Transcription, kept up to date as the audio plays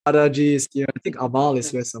Adaji is here. I think Amal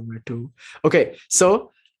is here somewhere too. Okay,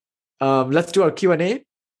 so let's do our Q&A.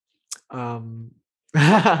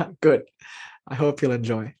 Good. I hope you'll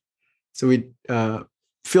enjoy. So we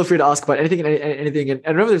feel free to ask about anything and anything. And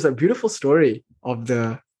remember, there's a beautiful story of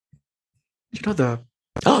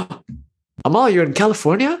oh, Amal, you're in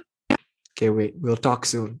California? Okay, wait, we'll talk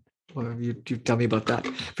soon. Well, you tell me about that.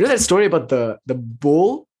 But you know that story about the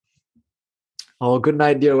bull? Oh, good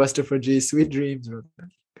night, dear Westerford. Sweet dreams.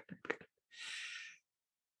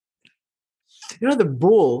 You know the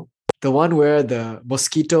bull, the one where the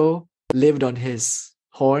mosquito lived on his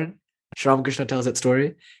horn? Sri Ramakrishna tells that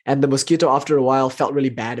story. And the mosquito, after a while, felt really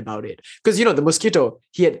bad about it. Because, the mosquito,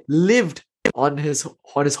 he had lived on his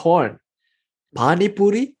horn. Pani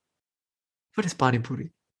Puri? What is Pani Puri?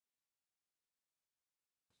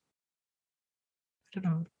 I don't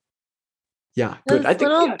know. Yeah, good. Those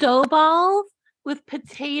little dough balls with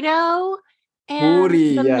potato and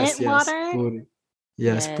puri, the yes, mint water. Puri.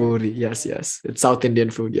 Yes, puri. Yes. It's South Indian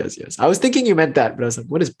food. Yes. I was thinking you meant that, but I was like,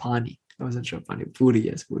 what is pani? I wasn't sure. Pani. Puri,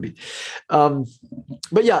 yes, puri.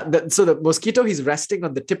 But yeah, so the mosquito, he's resting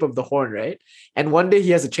on the tip of the horn, right? And one day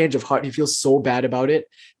he has a change of heart. He feels so bad about it.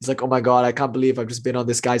 He's like, oh my God, I can't believe I've just been on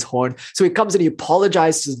this guy's horn. So he comes and he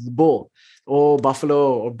apologizes to the bull. Oh,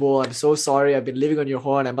 buffalo or bull, I'm so sorry. I've been living on your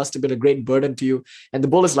horn. I must have been a great burden to you. And the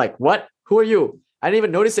bull is like, what? Who are you? I didn't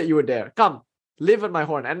even notice that you were there. Come, live on my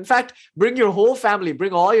horn. And in fact, bring your whole family,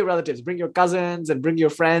 bring all your relatives, bring your cousins and bring your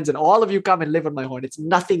friends, and all of you come and live on my horn. It's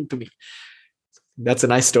nothing to me. That's a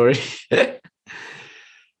nice story.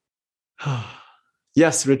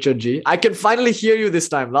 Yes, Richard G. I can finally hear you this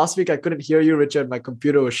time. Last week, I couldn't hear you, Richard. My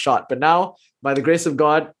computer was shot. But now, by the grace of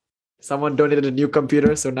God, someone donated a new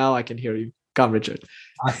computer. So now I can hear you. Come, Richard.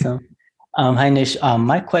 Awesome. Hi, Nish.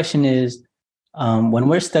 My question is, when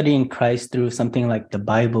we're studying Christ through something like the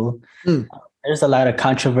Bible, there's a lot of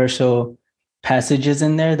controversial passages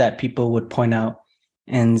in there that people would point out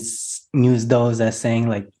and use those as saying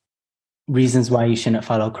like reasons why you shouldn't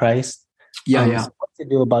follow Christ. Yeah. So what to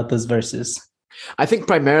do about those verses? I think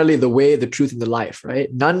primarily the way, the truth, and the life,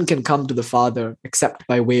 right? None can come to the Father except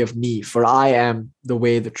by way of me, for I am the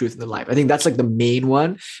way, the truth, and the life. I think that's like the main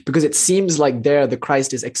one, because it seems like there the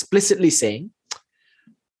Christ is explicitly saying,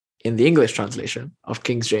 in the English translation of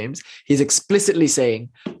King James, he's explicitly saying,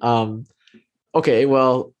 okay,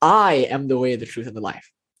 well, I am the way, the truth, and the life.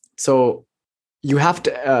 So you have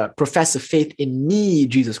to profess a faith in me,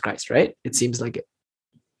 Jesus Christ, right? It seems like it.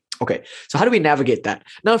 Okay, so how do we navigate that?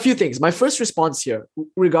 Now, a few things. My first response here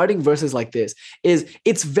regarding verses like this is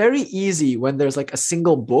it's very easy when there's like a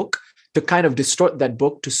single book to kind of distort that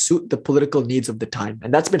book to suit the political needs of the time.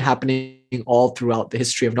 And that's been happening all throughout the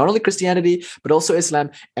history of not only Christianity, but also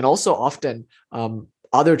Islam, and also often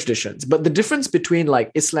other traditions. But the difference between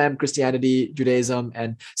like Islam, Christianity, Judaism,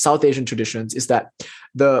 and South Asian traditions is that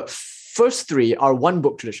the first three are one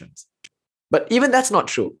book traditions. But even that's not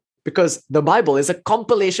true, because the Bible is a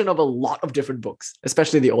compilation of a lot of different books,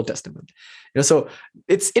 especially the Old Testament. So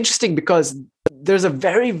it's interesting because there's a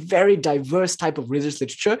very, very diverse type of religious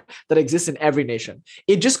literature that exists in every nation.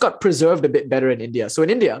 It just got preserved a bit better in India. So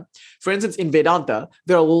in India, for instance, in Vedanta,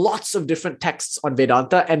 there are lots of different texts on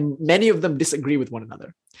Vedanta, and many of them disagree with one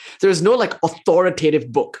another. There's no like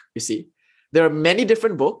authoritative book, you see. There are many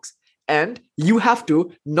different books, and you have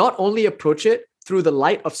to not only approach it through the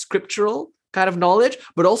light of scriptural kind of knowledge,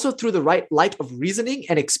 but also through the right light of reasoning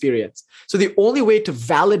and experience. So the only way to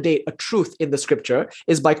validate a truth in the scripture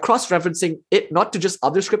is by cross-referencing it, not to just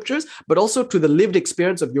other scriptures, but also to the lived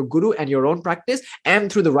experience of your guru and your own practice,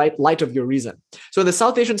 and through the right light of your reason. So in the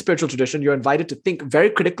South Asian spiritual tradition, you're invited to think very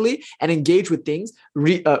critically and engage with things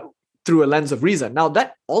through a lens of reason. Now,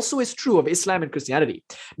 that also is true of Islam and Christianity.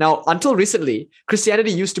 Now, until recently,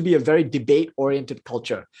 Christianity used to be a very debate-oriented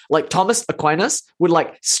culture. Like Thomas Aquinas would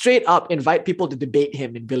like straight up invite people to debate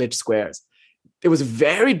him in village squares. It was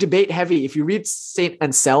very debate-heavy. If you read Saint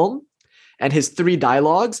Anselm and his 3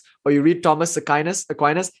 dialogues, or you read Thomas Aquinas,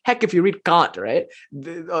 heck, if you read Kant, right?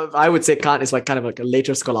 I would say Kant is like kind of like a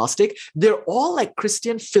later scholastic. They're all like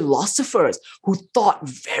Christian philosophers who thought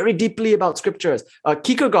very deeply about scriptures.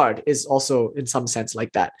 Kierkegaard is also in some sense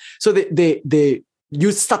like that. So they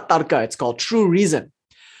use sattarka, it's called true reason,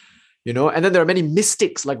 and then there are many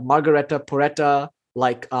mystics like Margareta Poretta,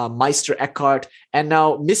 like Meister Eckhart, and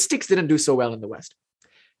now mystics didn't do so well in the West.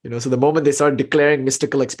 So the moment they started declaring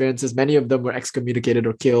mystical experiences, many of them were excommunicated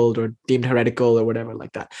or killed or deemed heretical or whatever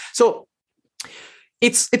like that. So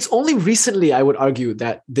it's only recently, I would argue,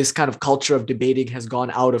 that this kind of culture of debating has gone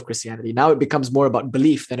out of Christianity. Now it becomes more about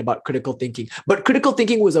belief than about critical thinking. But critical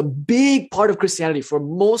thinking was a big part of Christianity for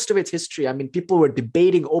most of its history. I mean, people were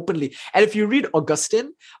debating openly. And if you read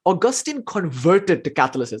Augustine converted to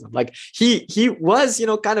Catholicism. Like he was,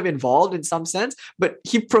 kind of involved in some sense, but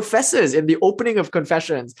he professes in the opening of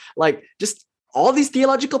Confessions, like just all these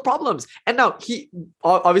theological problems. And now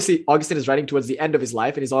obviously Augustine is writing towards the end of his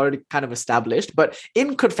life and he's already kind of established, but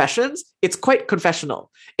in Confessions, it's quite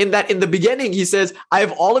confessional in that in the beginning, he says, I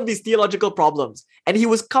have all of these theological problems. And he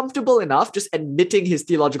was comfortable enough just admitting his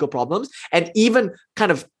theological problems and even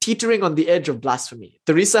kind of teetering on the edge of blasphemy.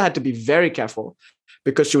 Teresa had to be very careful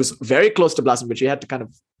because she was very close to blasphemy, but she had to kind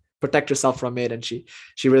of protect herself from it. And she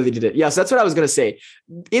really did it. Yeah, so that's what I was going to say.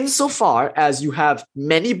 Insofar as you have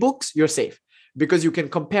many books, you're safe, because you can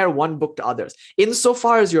compare one book to others.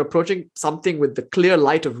 Insofar as you're approaching something with the clear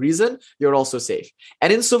light of reason, you're also safe.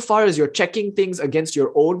 And insofar as you're checking things against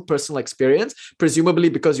your own personal experience, presumably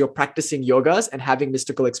because you're practicing yogas and having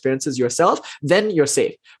mystical experiences yourself, then you're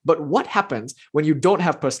safe. But what happens when you don't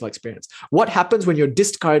have personal experience? What happens when you're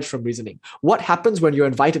discouraged from reasoning? What happens when you're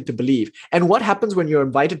invited to believe? And what happens when you're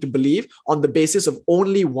invited to believe on the basis of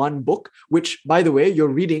only one book, which, by the way, you're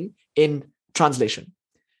reading in translation?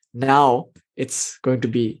 Now, it's going to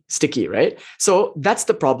be sticky, right? So that's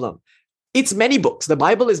the problem. It's many books. The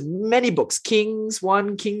Bible is many books. Kings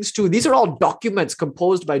 1, Kings 2. These are all documents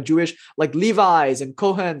composed by Jewish, like Levites and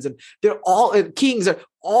Kohens, and they're all kings. Are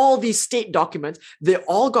all these state documents. They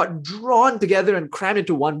all got drawn together and crammed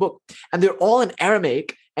into one book, and they're all in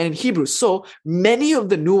Aramaic and in Hebrew. So many of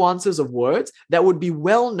the nuances of words that would be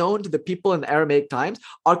well known to the people in the Aramaic times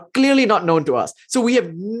are clearly not known to us. So we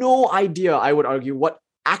have no idea, I would argue, what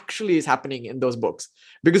actually is happening in those books,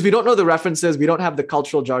 because we don't know the references, we don't have the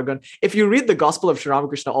cultural jargon. If you read the Gospel of Sri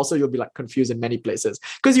Ramakrishna, also you'll be like confused in many places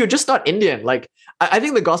because you're just not Indian. Like I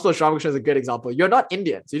think the Gospel of Sri Ramakrishna is a good example. You're not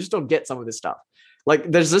Indian, so you just don't get some of this stuff.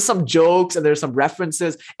 Like there's just some jokes and there's some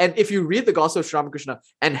references, and if you read the Gospel of Sri Ramakrishna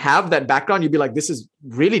and have that background, you'd be like, this is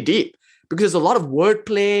really deep. Because there's a lot of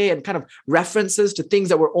wordplay and kind of references to things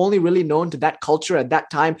that were only really known to that culture at that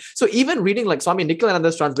time. So even reading like Swami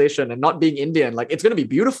Nikhilananda's translation and not being Indian, like it's going to be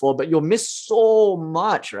beautiful, but you'll miss so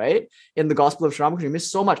much, right? In the Gospel of Sri Ramakrishna, you miss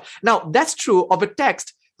so much. Now, that's true of a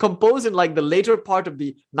text composed in like the later part of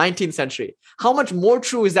the 19th century. How much more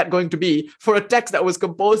true is that going to be for a text that was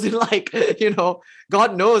composed in like,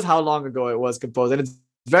 God knows how long ago it was composed. And it's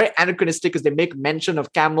very anachronistic because they make mention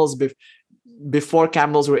of camels before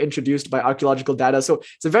camels were introduced by archaeological data. So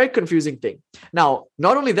it's a very confusing thing. Now,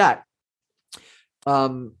 not only that,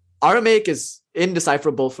 Aramaic is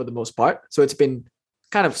indecipherable for the most part. So it's been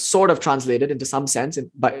kind of sort of translated into some sense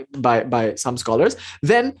by some scholars.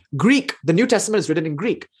 Then Greek, the New Testament is written in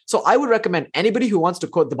Greek. So I would recommend anybody who wants to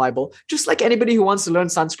quote the Bible, just like anybody who wants to learn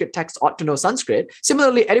Sanskrit text ought to know Sanskrit.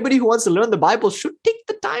 Similarly, anybody who wants to learn the Bible should take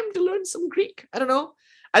the time to learn some Greek. I don't know.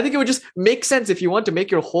 I think it would just make sense if you want to make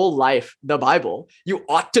your whole life the Bible, you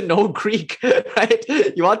ought to know Greek, right?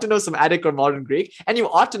 You ought to know some Attic or modern Greek, and you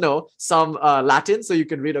ought to know some Latin so you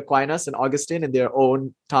can read Aquinas and Augustine in their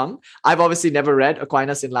own tongue. I've obviously never read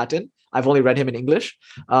Aquinas in Latin. I've only read him in English.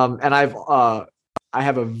 And I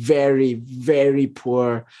have a very, very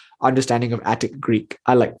poor understanding of Attic Greek.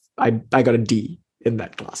 I got a D in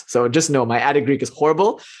that class. So just know my Attic Greek is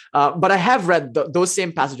horrible. But I have read those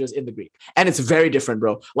same passages in the Greek. And it's very different,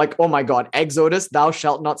 bro. Like, oh my God, Exodus, thou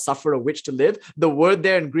shalt not suffer a witch to live. The word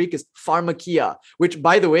there in Greek is pharmakia, which,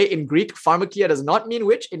 by the way, in Greek, pharmakia does not mean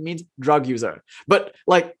witch. It means drug user. But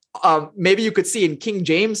like, maybe you could see in King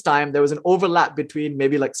James' time, there was an overlap between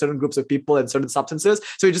maybe like certain groups of people and certain substances.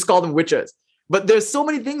 So you just call them witches. But there's so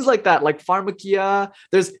many things like that, like pharmakia.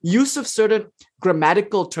 There's use of certain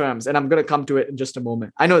grammatical terms, and I'm going to come to it in just a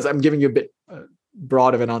moment. I know I'm giving you a bit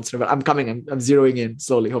broad of an answer, but I'm zeroing in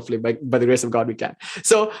slowly, hopefully, by the grace of God, we can.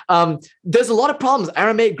 So there's a lot of problems,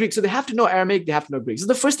 Aramaic, Greek. So they have to know Aramaic, they have to know Greek. So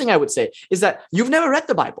the first thing I would say is that you've never read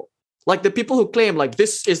the Bible. Like the people who claim like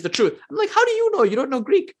this is the truth. I'm like, how do you know? You don't know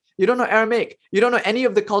Greek. You don't know Aramaic. You don't know any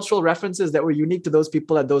of the cultural references that were unique to those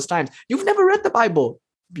people at those times. You've never read the Bible.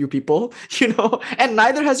 You people, and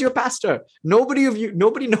neither has your pastor. Nobody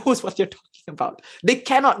knows what they're talking about. They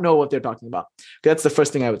cannot know what they're talking about. That's the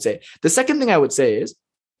first thing I would say. The second thing I would say is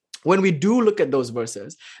when we do look at those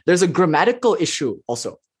verses, there's a grammatical issue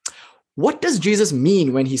also. What does Jesus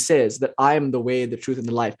mean when he says that I am the way, the truth, and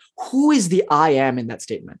the life? Who is the I am in that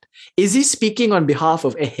statement? Is he speaking on behalf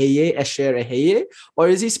of Eheye, Esher, Eheye, or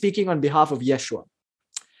is he speaking on behalf of Yeshua?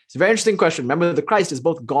 It's a very interesting question. Remember, the Christ is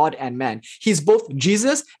both God and man. He's both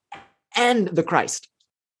Jesus and the Christ.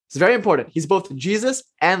 It's very important. He's both Jesus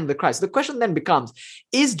and the Christ. The question then becomes,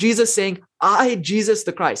 is Jesus saying, I, Jesus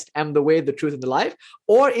the Christ, am the way, the truth, and the life?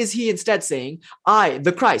 Or is he instead saying, I,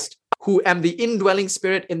 the Christ, who am the indwelling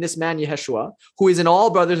spirit in this man Yeshua, who is in all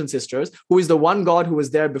brothers and sisters, who is the one God who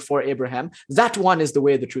was there before Abraham, that one is the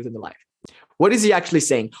way, the truth, and the life? What is he actually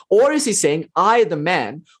saying? Or is he saying, I, the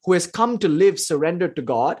man who has come to live surrendered to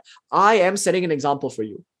God, I am setting an example for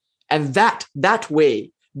you. And that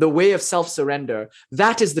way, the way of self-surrender,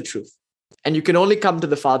 that is the truth. And you can only come to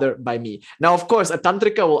the Father by me. Now, of course, a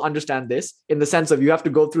Tantrika will understand this in the sense of you have to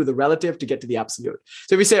go through the relative to get to the absolute.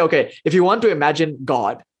 So if we say, okay, if you want to imagine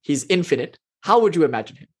God, he's infinite, how would you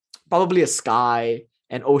imagine him? Probably a sky,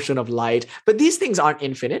 an ocean of light. But these things aren't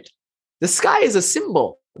infinite. The sky is a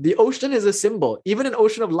symbol. The ocean is a symbol. Even an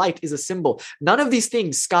ocean of light is a symbol. None of these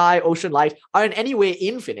things, sky, ocean, light, are in any way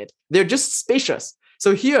infinite. They're just spacious.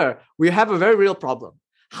 So here we have a very real problem.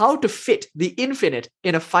 How to fit the infinite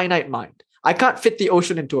in a finite mind. I can't fit the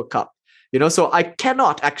ocean into a cup, so I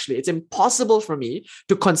cannot actually, it's impossible for me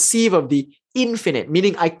to conceive of the infinite,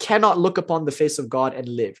 meaning I cannot look upon the face of God and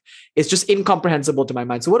live. It's just incomprehensible to my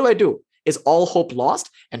mind. So what do? Is all hope lost?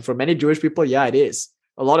 And for many Jewish people, yeah, it is.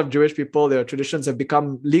 A lot of Jewish people, their traditions have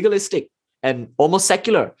become legalistic and almost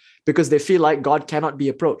secular because they feel like God cannot be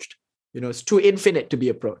approached. It's too infinite to be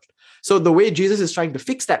approached. So the way Jesus is trying to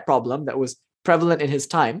fix that problem that was prevalent in his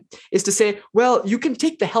time is to say, well, you can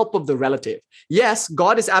take the help of the relative. Yes,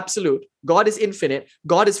 God is absolute, God is infinite,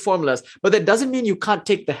 God is formless, but that doesn't mean you can't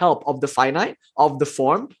take the help of the finite, of the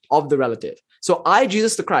form, of the relative. So I,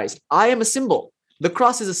 Jesus the Christ, I am a symbol. The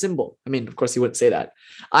cross is a symbol. I mean, of course, he wouldn't say that.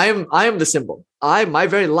 I am the symbol. My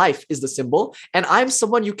very life is the symbol, and I'm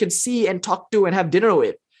someone you can see and talk to and have dinner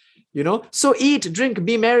with. So eat, drink,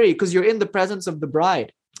 be merry, because you're in the presence of the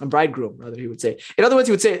bride. A bridegroom, rather, he would say. In other words,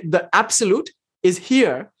 he would say, the absolute is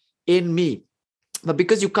here in me. But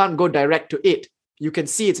because you can't go direct to it, you can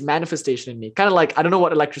see its manifestation in me. Kind of like, I don't know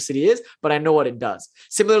what electricity is, but I know what it does.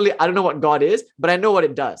 Similarly, I don't know what God is, but I know what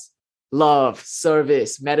it does. Love,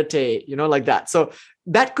 service, meditate, like that. So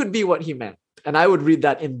that could be what he meant. And I would read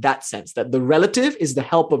that in that sense, that the relative is the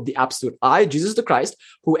help of the absolute. I, Jesus the Christ,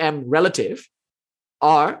 who am relative,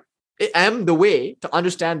 am the way to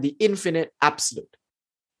understand the infinite absolute.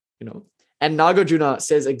 And Nagarjuna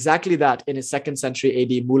says exactly that in his 2nd century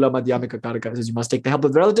AD, Mula Madhyamika Karaka. Says you must take the help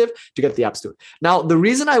of the relative to get the absolute. Now, the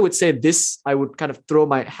reason I would say this, I would kind of throw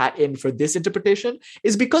my hat in for this interpretation,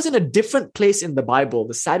 is because in a different place in the Bible,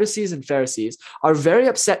 the Sadducees and Pharisees are very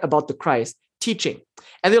upset about the Christ teaching.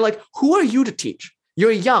 And they're like, who are you to teach?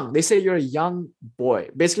 You're young. They say you're a young boy.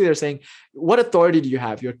 Basically, they're saying, what authority do you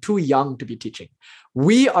have? You're too young to be teaching.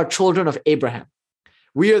 We are children of Abraham.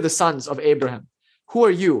 We are the sons of Abraham. Who are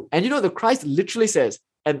you? And the Christ literally says,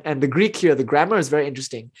 and the Greek here, the grammar is very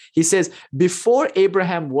interesting. He says, before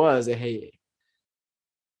Abraham was,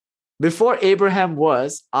 before Abraham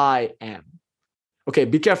was, I am. Okay,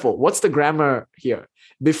 be careful. What's the grammar here?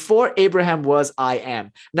 Before Abraham was, I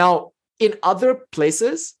am. Now, in other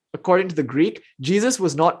places, according to the Greek, Jesus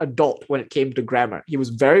was not adult when it came to grammar. He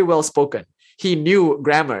was very well spoken. He knew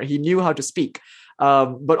grammar. He knew how to speak.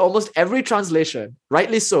 But almost every translation,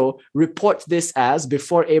 rightly so, reports this as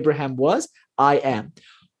before Abraham was, I am.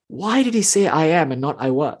 Why did he say I am and not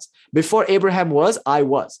I was? Before Abraham was, I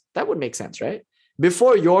was. That would make sense, right?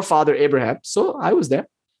 Before your father Abraham, so I was there.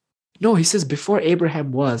 No, he says before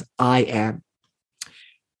Abraham was, I am.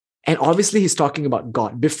 And obviously he's talking about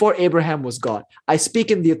God. Before Abraham was God. I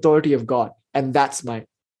speak in the authority of God, and that's my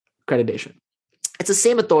accreditation. It's the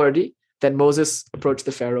same authority that Moses approached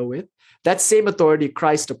the Pharaoh with. That same authority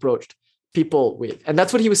Christ approached people with. And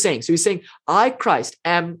that's what he was saying. So he's saying, I, Christ,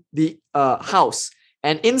 am the house,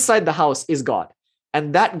 and inside the house is God.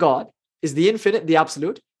 And that God is the infinite, the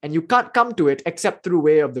absolute, and you can't come to it except through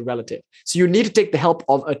way of the relative. So you need to take the help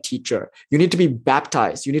of a teacher. You need to be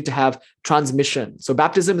baptized. You need to have transmission. So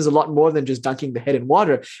baptism is a lot more than just dunking the head in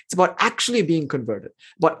water. It's about actually being converted,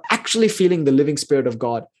 about actually feeling the living spirit of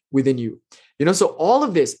God within you. So all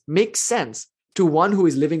of this makes sense to one who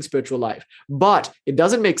is living spiritual life, but it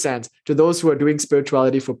doesn't make sense to those who are doing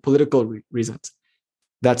spirituality for political reasons.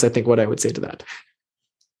 That's, I think, what I would say to that.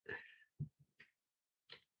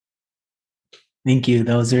 Thank you.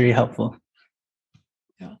 That was very helpful.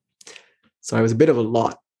 Yeah. So I was a bit of a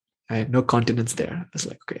lot. I had no continence there. I was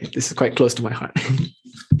like, okay, this is quite close to my heart.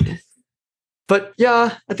 But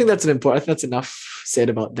yeah, I think that's enough said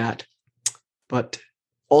about that. But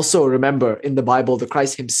also remember, in the Bible, the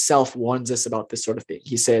Christ himself warns us about this sort of thing.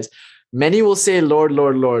 He says, many will say, Lord,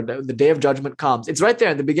 Lord, Lord, the day of judgment comes. It's right there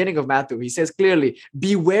in the beginning of Matthew. He says clearly,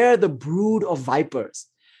 beware the brood of vipers.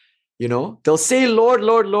 They'll say, Lord,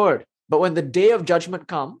 Lord, Lord. But when the day of judgment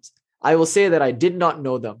comes, I will say that I did not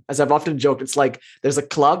know them. As I've often joked, it's like there's a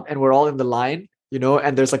club and we're all in the line,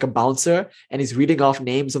 and there's like a bouncer and he's reading off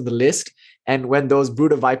names on the list. And when those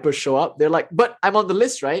brood of vipers show up, they're like, but I'm on the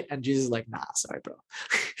list, right? And Jesus is like, nah, sorry, bro.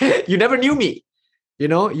 You never knew me. You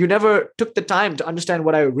never took the time to understand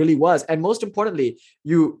what I really was. And most importantly,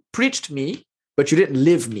 you preached me, but you didn't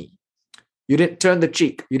live me. You didn't turn the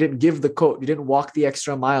cheek. You didn't give the coat. You didn't walk the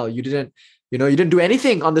extra mile. You didn't do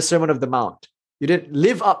anything on the Sermon of the Mount. You didn't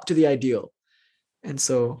live up to the ideal. And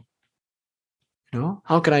so,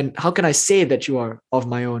 how can I say that you are of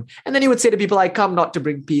my own? And then he would say to people, I come not to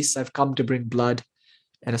bring peace. I've come to bring blood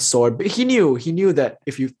and a sword. But he knew that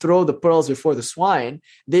if you throw the pearls before the swine,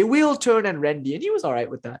 they will turn and rend you. And he was all right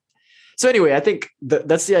with that. So anyway, I think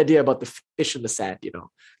that's the idea about the fish in the sand,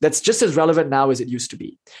 that's just as relevant now as it used to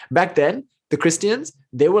be. Back then, the Christians,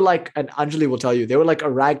 they were like, and Anjali will tell you, they were like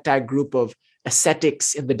a ragtag group of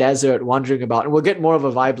ascetics in the desert wandering about. And we'll get more of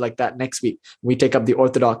a vibe like that next week. We take up the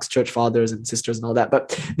Orthodox church fathers and sisters and all that.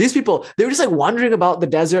 But these people, they were just like wandering about the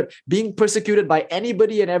desert, being persecuted by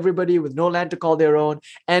anybody and everybody with no land to call their own.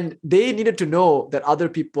 And they needed to know that other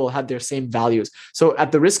people had their same values. So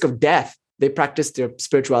at the risk of death, they practiced their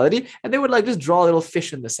spirituality and they would like just draw a little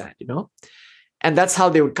fish in the sand, And that's how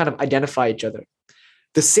they would kind of identify each other.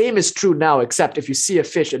 The same is true now, except if you see a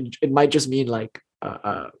fish, it might just mean like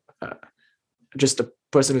just a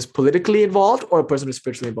person who's politically involved or a person who's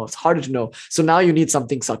spiritually involved. It's harder to know. So now you need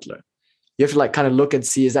something subtler. You have to like kind of look and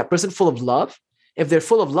see, is that person full of love? If they're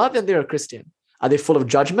full of love, then they're a Christian. Are they full of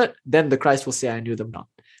judgment? Then the Christ will say, I knew them not.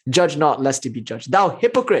 Judge not, lest ye be judged. Thou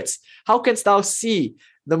hypocrites, how canst thou see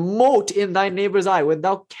the mote in thy neighbor's eye when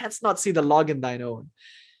thou canst not see the log in thine own?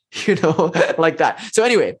 Like that. So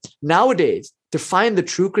anyway, nowadays, to find the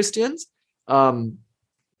true Christians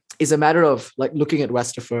is a matter of like looking at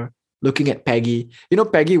Westerfer, looking at Peggy.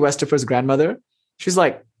 Peggy, Westerfer's grandmother, she's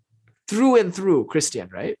like through and through Christian,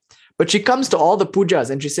 right? But she comes to all the pujas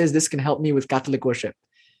and she says, this can help me with Catholic worship.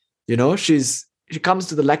 She comes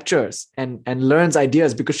to the lectures and learns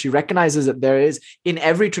ideas because she recognizes that there is in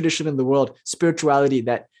every tradition in the world, spirituality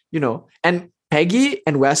that, and Peggy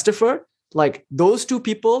and Westerfer, like those two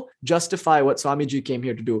people justify what Swamiji came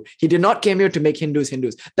here to do. He did not came here to make Hindus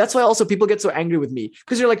Hindus. That's why also people get so angry with me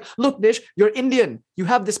because you're like, look, Nish, you're Indian. You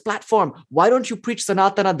have this platform. Why don't you preach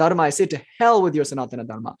Sanatana Dharma? I say to hell with your Sanatana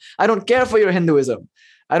Dharma. I don't care for your Hinduism.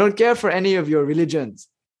 I don't care for any of your religions.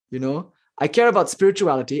 I care about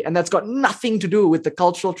spirituality, and that's got nothing to do with the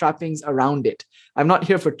cultural trappings around it. I'm not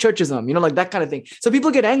here for churchism, like that kind of thing. So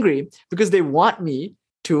people get angry because they want me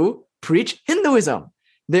to preach Hinduism.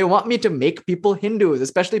 They want me to make people Hindus,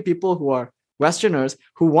 especially people who are Westerners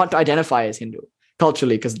who want to identify as Hindu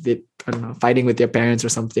culturally because they, fighting with their parents or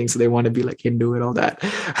something. So they want to be like Hindu and all that.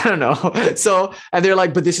 I don't know. So, and they're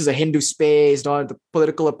like, but this is a Hindu space, not the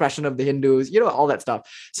political oppression of the Hindus, all that stuff.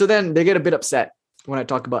 So then they get a bit upset when I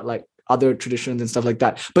talk about like other traditions and stuff like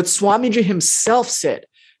that. But Swamiji himself said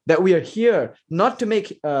that we are here not to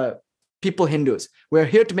make people Hindus. We're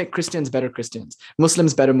here to make Christians better Christians,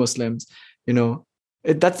 Muslims better Muslims,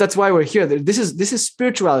 That's why we're here. This is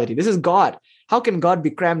spirituality. This is God. How can God be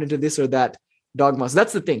crammed into this or that dogma? So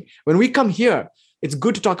that's the thing. When we come here, it's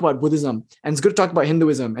good to talk about Buddhism and it's good to talk about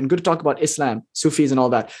Hinduism and good to talk about Islam, Sufis and all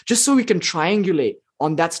that, just so we can triangulate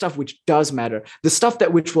on that stuff which does matter. The stuff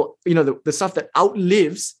that which will, the stuff that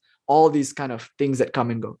outlives all these kind of things that come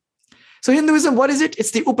and go. So Hinduism, what is it?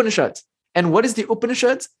 It's the Upanishads. And what is the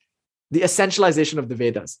Upanishads? The essentialization of the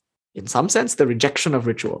Vedas. In some sense, the rejection of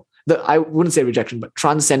ritual. I wouldn't say rejection, but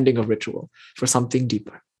transcending of ritual for something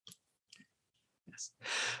deeper. Yes.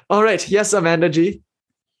 All right. Yes, Amanda G.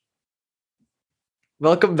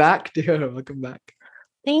 Welcome back, dear. Welcome back.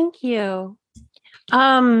 Thank you.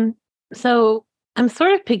 So I'm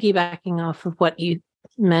sort of piggybacking off of what you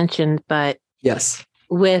mentioned, but yes,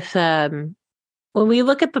 with when we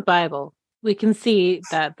look at the Bible, we can see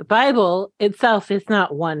that the Bible itself is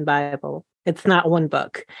not one Bible. It's not one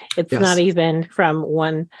book. It's not even from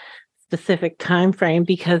one specific time frame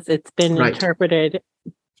because it's been interpreted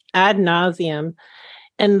ad nauseum.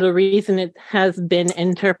 And the reason it has been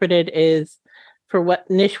interpreted is for what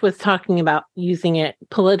Nish was talking about, using it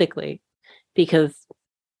politically. Because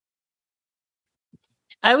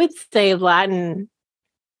I would say Latin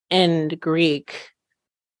and Greek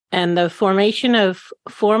and the formation of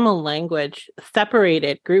formal language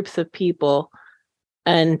separated groups of people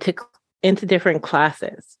into different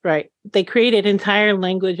classes, right? They created entire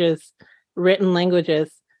languages, written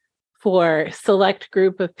languages for select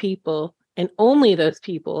group of people, and only those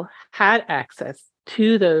people had access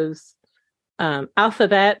to those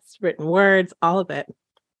alphabets, written words, all of it.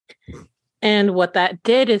 And what that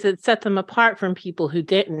did is it set them apart from people who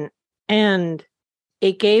didn't. And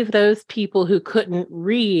it gave those people who couldn't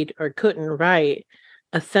read or couldn't write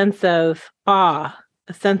a sense of awe,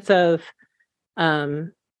 a sense of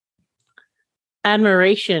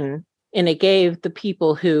admiration. And it gave the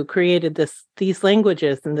people who created these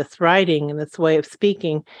languages and this writing and this way of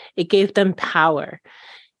speaking, it gave them power,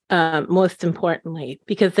 most importantly,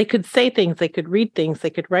 because they could say things, they could read things, they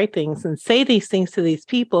could write things and say these things to these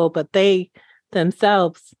people, but they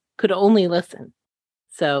themselves could only listen.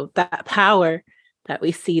 So that power that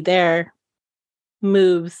we see there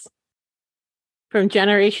moves from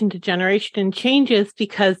generation to generation and changes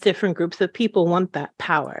because different groups of people want that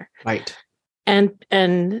power. Right.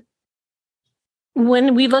 And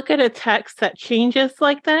when we look at a text that changes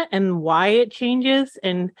like that and why it changes,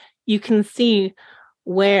 and you can see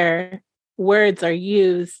where words are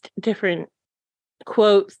used, different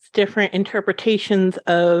quotes, different interpretations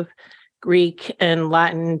of Greek and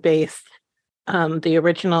Latin based, the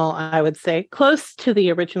original, I would say, close to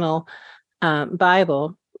the original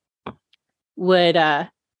Bible, would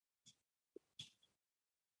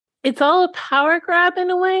it's all a power grab in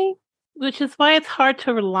a way, which is why it's hard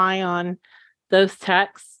to rely on those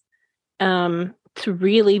texts to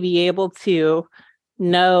really be able to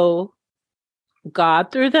know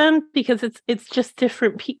God through them, because it's just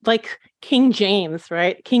different like King James,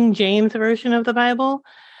 right? King James version of the Bible.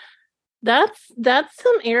 That's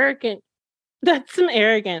some arrogant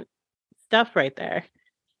stuff right there.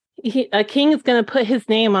 A king is going to put his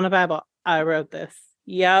name on a Bible. I wrote this.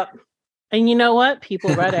 Yep. And you know what?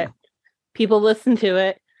 People read it. People listened to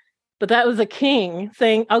it. But that was a king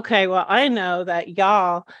saying, okay, well, I know that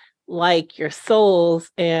y'all like your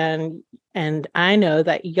souls, and I know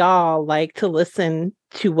that y'all like to listen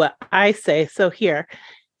to what I say. So here,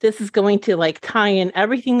 this is going to like tie in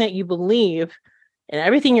everything that you believe and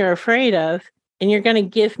everything you're afraid of, and you're going to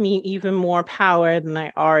give me even more power than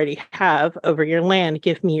I already have over your land.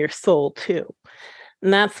 Give me your soul too.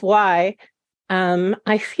 And that's why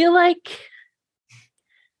I feel like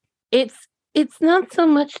it's not so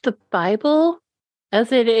much the Bible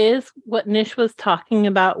as it is what Nish was talking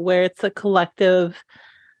about, where it's a collective,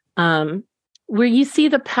 where you see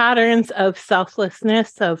the patterns of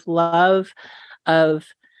selflessness, of love, of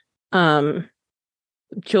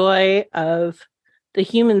joy, of the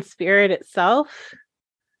human spirit itself,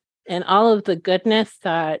 and all of the goodness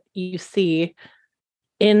that you see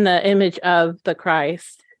in the image of the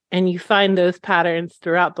Christ. And you find those patterns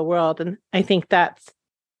throughout the world. And I think that's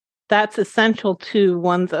essential to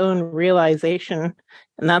one's own realization.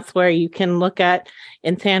 And that's where you can look at,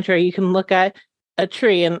 in Tantra, you can look at a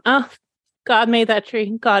tree and, oh, God made that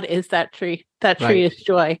tree. God is that tree. That tree is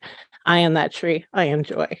joy. I am that tree. I am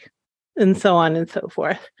joy. And so on and so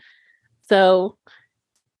forth. So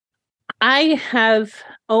I have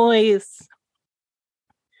always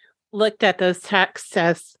looked at those texts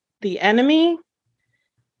as the enemy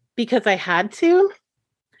because I had to.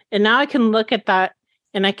 And now I can look at that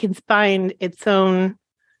and I can find its own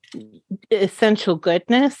essential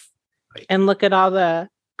goodness and look at all the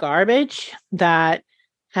garbage that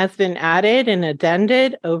has been added and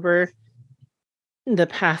addended over the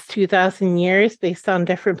past 2,000 years based on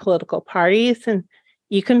different political parties. And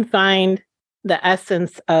you can find the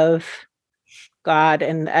essence of God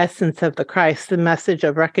and the essence of the Christ, the message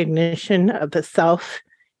of recognition of the self.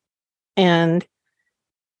 And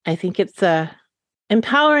I think it's a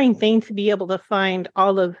empowering thing to be able to find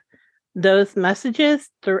all of those messages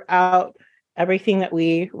throughout everything that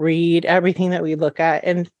we read, everything that we look at,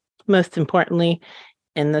 and most importantly,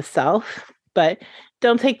 in the self. But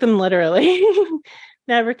don't take them literally.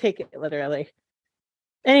 Never take it literally.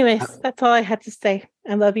 Anyways, that's all I had to say.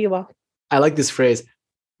 I love you all. I like this phrase.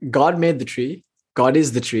 God made the tree. God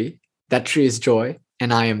is the tree. That tree is joy.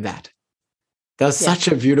 And I am that. That's such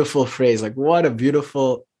a beautiful phrase. Like, what a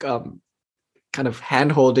beautiful kind of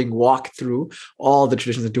hand-holding walk through all the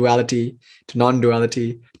traditions of duality to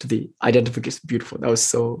non-duality to the identification. Beautiful. That was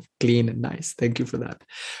so clean and nice. Thank you for that.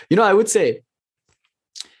 I would say,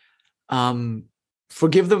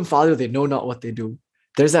 forgive them, Father, they know not what they do.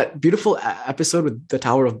 There's that beautiful episode with the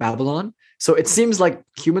Tower of Babylon. So it seems like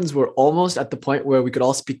humans were almost at the point where we could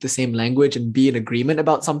all speak the same language and be in agreement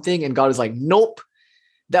about something. And God is like, nope.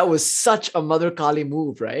 That was such a Mother Kali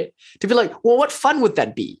move, right? To be like, well, what fun would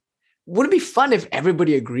that be? Wouldn't it be fun if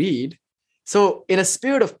everybody agreed? So in a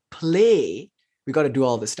spirit of play, we got to do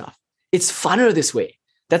all this stuff. It's funner this way.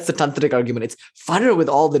 That's the tantric argument. It's funner with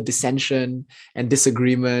all the dissension and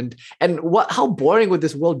disagreement. And how boring would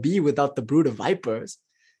this world be without the brood of vipers?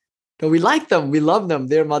 No, we like them. We love them.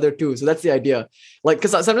 They're mother too. So that's the idea. Like,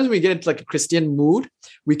 because sometimes when we get into like a Christian mood,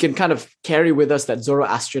 we can kind of carry with us that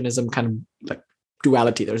Zoroastrianism kind of like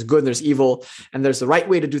duality. There's good, there's evil, and there's the right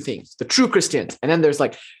way to do things, the true Christians. And then there's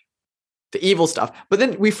like the evil stuff. But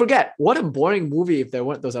then we forget, what a boring movie if there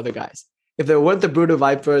weren't those other guys. If there weren't the brood of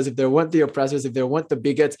vipers, if there weren't the oppressors, if there weren't the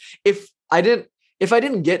bigots, if I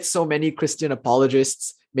didn't get so many Christian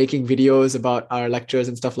apologists making videos about our lectures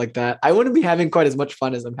and stuff like that, I wouldn't be having quite as much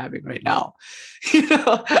fun as I'm having right now.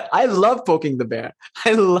 I love poking the bear.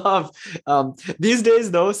 I love these days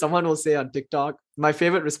though, someone will say on TikTok, my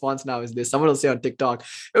favorite response now is this. Someone will say on TikTok,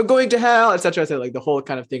 "You're going to hell," etc. Like the whole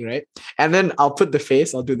kind of thing, right? And then I'll put the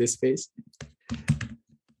face, I'll do this face.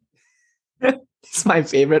 It's my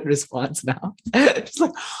favorite response now. It's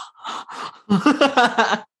like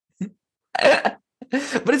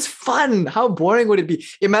but it's fun. How boring would it be?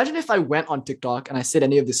 Imagine if I went on TikTok and I said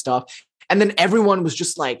any of this stuff, and then everyone was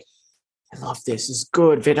just like, "I love this. It's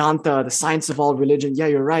good. Vedanta, the science of all religion. Yeah,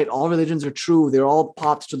 you're right. All religions are true. They're all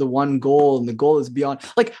paths to the one goal, and the goal is beyond."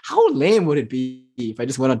 Like, how lame would it be if I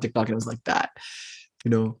just went on TikTok and it was like that?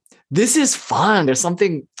 This is fun. There's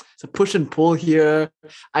something, it's a push and pull here.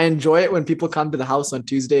 I enjoy it when people come to the house on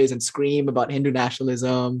Tuesdays and scream about Hindu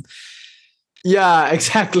nationalism. Yeah,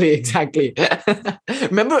 exactly.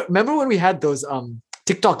 Remember when we had those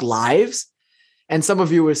TikTok lives, and some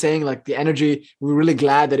of you were saying like the energy, we were really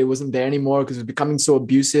glad that it wasn't there anymore because it was becoming so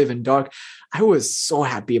abusive and dark. I was so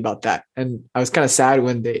happy about that. And I was kind of sad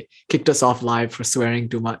when they kicked us off live for swearing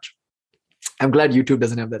too much. I'm glad YouTube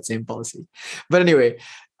doesn't have that same policy. But anyway,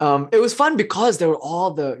 it was fun because there were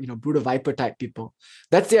all the, brood of viper type people.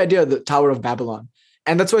 That's the idea of the Tower of Babylon.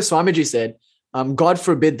 And that's why Swamiji said, God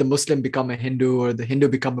forbid the Muslim become a Hindu, or the Hindu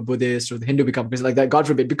become a Buddhist, or the Hindu become like that. God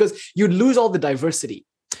forbid, because you'd lose all the diversity.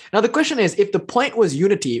 Now, the question is, if the point was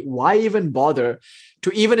unity, why even bother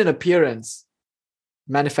to, even in appearance,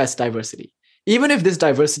 manifest diversity? Even if this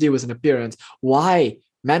diversity was an appearance, why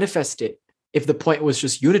manifest it if the point was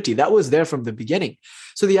just unity? That was there from the beginning.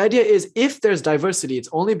 So the idea is, if there's diversity, it's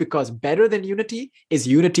only because better than unity is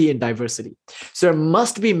unity in diversity. So there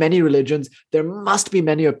must be many religions. There must be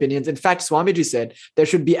many opinions. In fact, Swamiji said there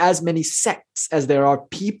should be as many sects as there are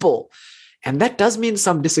people. And that does mean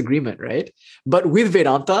some disagreement, right? But with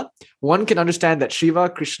Vedanta, one can understand that Shiva,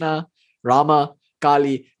 Krishna, Rama,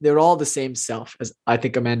 Kali, they're all the same self, as I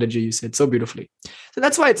think Amanda G, you said so beautifully. So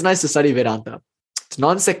that's why it's nice to study Vedanta. It's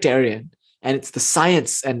non-sectarian. And it's the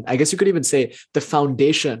science, and I guess you could even say the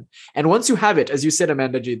foundation. And once you have it, as you said,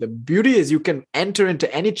 Amanda G, the beauty is you can enter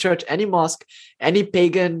into any church, any mosque, any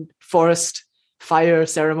pagan forest fire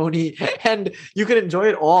ceremony, and you can enjoy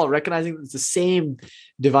it all, recognizing it's the same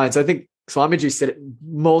divine. So I think Swamiji said it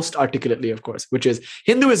most articulately, of course, which is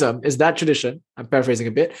Hinduism is that tradition, I'm paraphrasing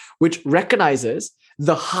a bit, which recognizes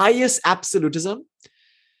the highest absolutism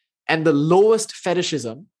and the lowest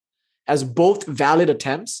fetishism as both valid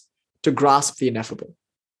attempts to grasp the ineffable.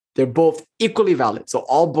 They're both equally valid. So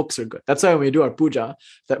all books are good. That's why when we do our puja,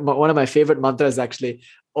 that one of my favorite mantras is actually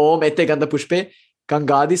Om Ete Gandha Pushpe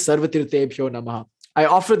Gangadi Sarvatirtebhyo Namaha. I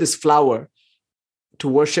offer this flower to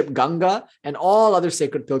worship Ganga and all other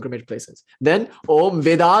sacred pilgrimage places. Then Om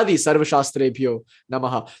Vedadi Sarvashastrebhyo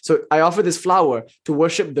Namaha. So I offer this flower to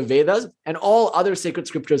worship the Vedas and all other sacred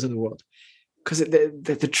scriptures in the world. Because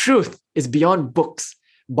the truth is beyond books.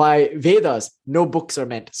 By Vedas, no books are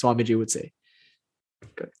meant, Swamiji would say.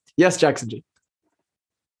 Good. Yes, Jackson G.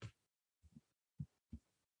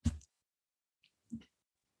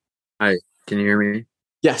 Hi, can you hear me?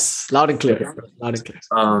 Yes, loud and clear. Loud and clear.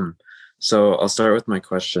 So I'll start with my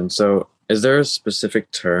question. So is there a specific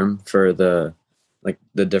term for the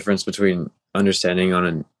difference between understanding on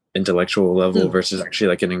an intellectual level versus actually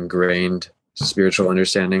like an ingrained spiritual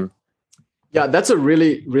understanding? Yeah, that's a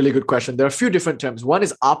really, really good question. There are a few different terms. One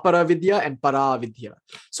is apara vidya and para vidya.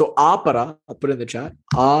 So apara, I'll put it in the chat.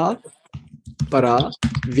 Apara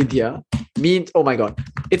vidya means, oh my God.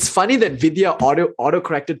 It's funny that vidya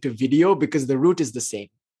auto-corrected to video because the root is the same.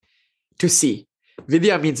 To see.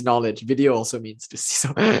 Vidya means knowledge. Video also means to see.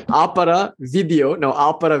 So apara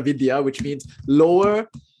vidya, which means lower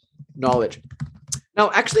knowledge.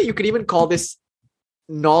 Now, actually, you could even call this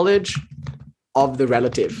knowledge of the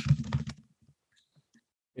relative.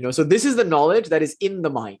 So this is the knowledge that is in the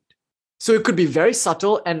mind. So it could be very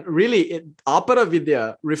subtle, and really apara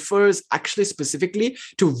vidya refers actually specifically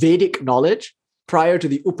to Vedic knowledge prior to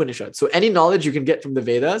the Upanishad. So any knowledge you can get from the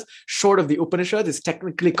Vedas, short of the Upanishad, is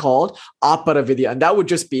technically called apara vidya. And that would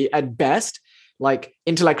just be at best like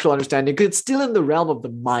intellectual understanding, because it's still in the realm of the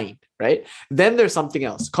mind, right? Then there's something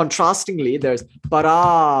else. Contrastingly, there's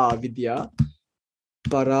para vidya,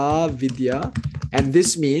 and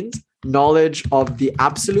this means knowledge of the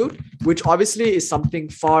absolute, which obviously is something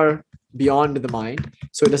far beyond the mind.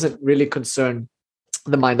 So it doesn't really concern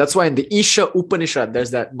the mind. That's why in the Isha Upanishad,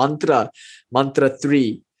 there's that mantra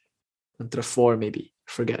 3, mantra 4, maybe,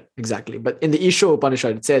 forget exactly. But in the Isha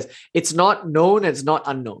Upanishad, it says, it's not known, it's not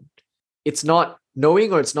unknown. It's not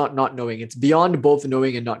knowing or it's not knowing. It's beyond both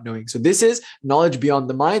knowing and not knowing. So this is knowledge beyond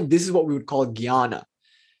the mind. This is what we would call jnana.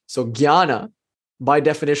 So jnana, by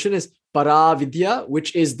definition, is paravidya,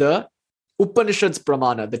 which is the Upanishads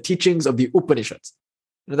pramana, the teachings of the Upanishads.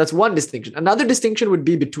 Now, that's one distinction. Another distinction would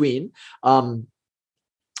be between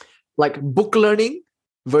like book learning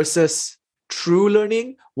versus true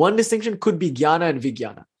learning. One distinction could be jnana and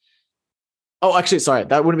vijnana. Oh, actually, sorry,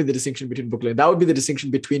 that wouldn't be the distinction between book learning. That would be the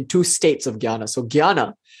distinction between two states of jnana. So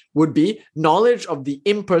jnana would be knowledge of the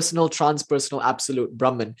impersonal, transpersonal, absolute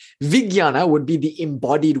Brahman. Vijnana would be the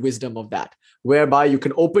embodied wisdom of that, whereby you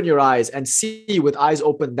can open your eyes and see with eyes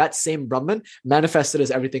open that same Brahman manifested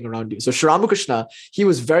as everything around you. So Sri Ramakrishna, he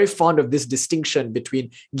was very fond of this distinction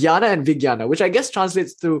between jnana and vijnana, which I guess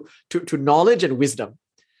translates to knowledge and wisdom.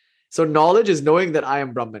 So knowledge is knowing that I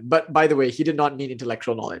am Brahman. But by the way, he did not mean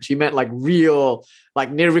intellectual knowledge. He meant like real,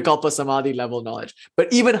 like nirvikalpa samadhi level knowledge.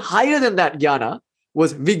 But even higher than that jnana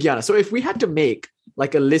was vijnana. So if we had to make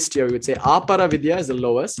like a list here, we would say apara vidya is the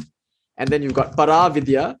lowest. And then you've got para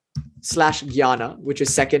vidya / jnana, which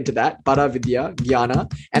is second to that, para vidya, jnana.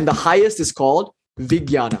 And the highest is called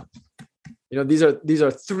vijnana. You know, these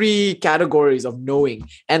are three categories of knowing.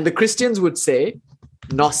 And the Christians would say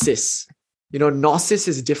gnosis. You know, gnosis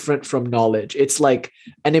is different from knowledge. It's like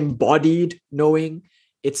an embodied knowing.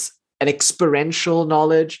 It's an experiential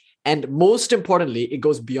knowledge. And most importantly, it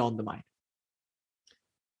goes beyond the mind.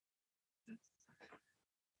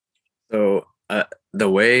 So the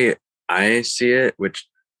way I see it, which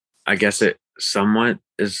I guess it somewhat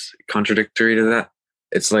is contradictory to that,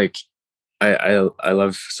 it's like I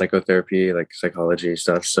love psychotherapy, like psychology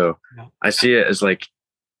stuff. So yeah. I see it as like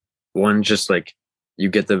one, just like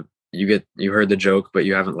you heard the joke, but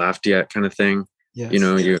you haven't laughed yet kind of thing. Yes. You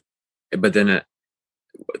know, but then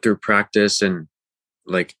through practice and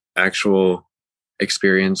like actual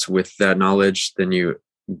experience with that knowledge, then you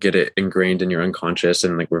get it ingrained in your unconscious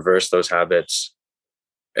and like reverse those habits.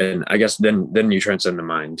 And I guess then you transcend the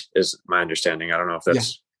mind is my understanding. I don't know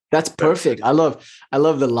if that's perfect. I love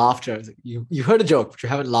the laughter. You heard a joke, but you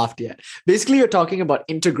haven't laughed yet. Basically, you're talking about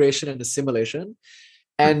integration and assimilation.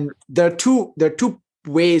 And there are two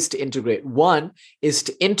ways to integrate. One is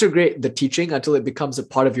to integrate the teaching until it becomes a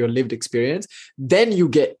part of your lived experience. Then you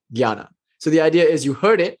get jnana. So the idea is you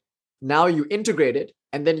heard it, now you integrate it,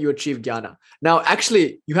 and then you achieve jnana. Now,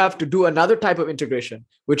 actually, you have to do another type of integration,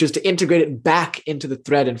 which is to integrate it back into the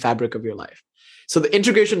thread and fabric of your life. So the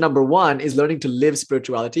integration number one is learning to live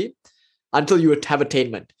spirituality until you have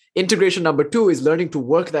attainment. Integration number two is learning to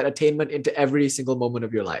work that attainment into every single moment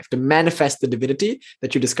of your life, to manifest the divinity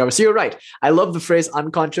that you discover. So you're right. I love the phrase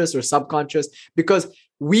unconscious or subconscious, because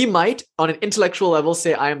we might on an intellectual level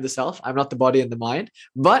say, I am the self, I'm not the body and the mind.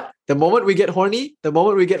 But the moment we get horny, the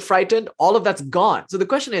moment we get frightened, all of that's gone. So the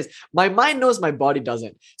question is, my mind knows, my body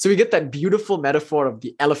doesn't. So we get that beautiful metaphor of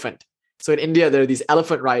the elephant. So in India, there are these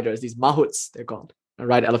elephant riders, these mahuts, they're called,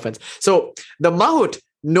 ride elephants. So the mahut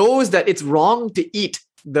knows that it's wrong to eat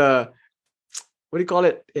what do you call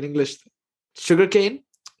it in English? Sugarcane?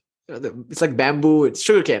 It's like bamboo, it's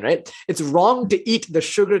sugarcane, right? It's wrong to eat the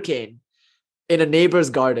sugarcane in a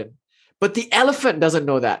neighbor's garden. But the elephant doesn't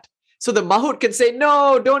know that. So the mahout can say,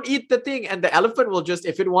 no, don't eat the thing. And the elephant will just,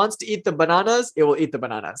 if it wants to eat the bananas, it will eat the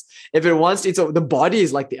bananas. If it wants to eat, so the body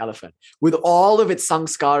is like the elephant with all of its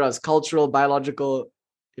samskaras, cultural, biological,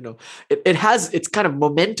 you know, it has its kind of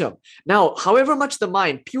momentum. Now, however much the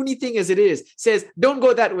mind, puny thing as it is, says, don't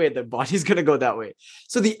go that way, the body's going to go that way.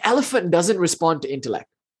 So the elephant doesn't respond to intellect.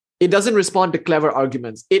 It doesn't respond to clever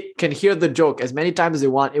arguments. It can hear the joke as many times as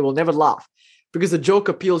it wants. It will never laugh because the joke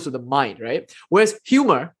appeals to the mind, right? Whereas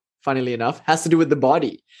humor, funnily enough, has to do with the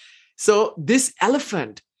body. So this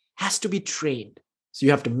elephant has to be trained. So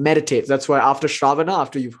you have to meditate. That's why after Shravana,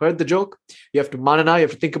 after you've heard the joke, you have to manana, you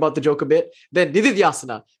have to think about the joke a bit. Then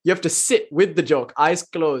Nididhyasana, you have to sit with the joke, eyes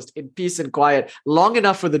closed, in peace and quiet, long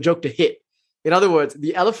enough for the joke to hit. In other words,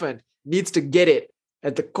 the elephant needs to get it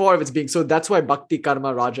at the core of its being. So that's why Bhakti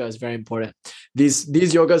Karma Raja is very important. These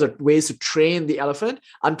yogas are ways to train the elephant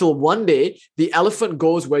until one day the elephant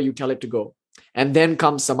goes where you tell it to go. And then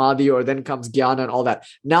comes samadhi, or then comes jnana and all that.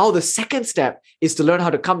 Now the second step is to learn how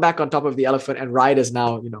to come back on top of the elephant and ride as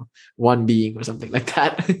now, one being or something like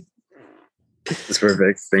that. That's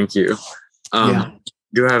perfect. Thank you. Do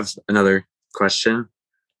you have another question,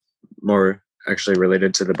 more actually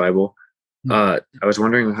related to the Bible? I was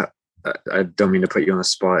wondering I don't mean to put you on the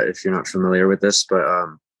spot if you're not familiar with this, but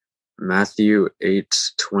Matthew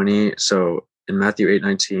 8:20. So in Matthew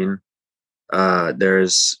 8:19,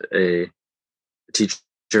 there's a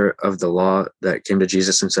teacher of the law that came to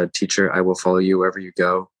Jesus and said, "Teacher, I will follow you wherever you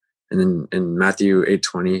go." And then in Matthew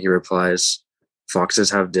 8:20, he replies, "Foxes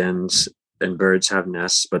have dens and birds have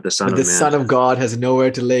nests, but the Son of God has nowhere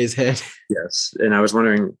to lay his head." Yes. And I was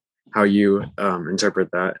wondering how you interpret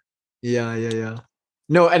that. Yeah.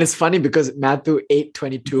 No, and it's funny because Matthew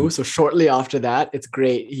 8:22. So shortly after that, it's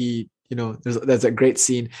great. There's a great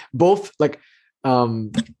scene. Both like,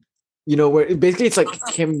 where basically it's like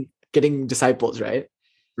him getting disciples, right?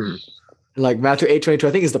 Mm. Like Matthew 8:22,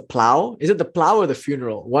 I think is the plow. Is it the plow or the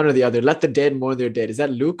funeral? One or the other. Let the dead mourn their dead. Is that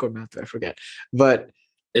Luke or Matthew? I forget. But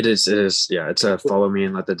it is. Yeah, it's a follow me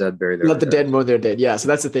and let the dead bury their dead. Let the dead mourn their dead. Yeah, so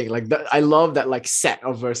that's the thing. Like I love that like set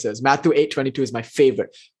of verses. Matthew 8:22 is my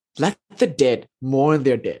favorite. Let the dead mourn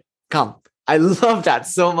their dead. Come. I love that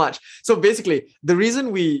so much. So basically, the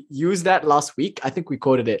reason we used that last week, I think we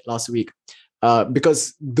quoted it last week,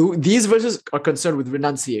 because these verses are concerned with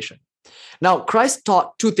renunciation. Now, Christ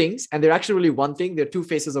taught two things, and they're actually really one thing. They're two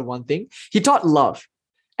faces of one thing. He taught love,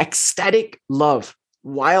 ecstatic love,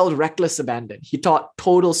 wild, reckless abandon. He taught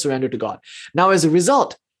total surrender to God. Now, as a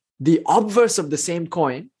result, the obverse of the same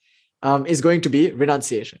coin is going to be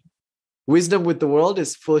renunciation. Wisdom with the world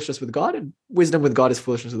is foolishness with God, and wisdom with God is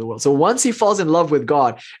foolishness with the world. So once he falls in love with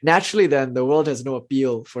God, naturally then the world has no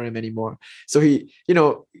appeal for him anymore. So he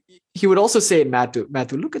would also say in Matthew,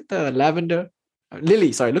 look at the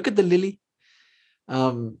look at the lily.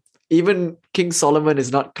 Even King Solomon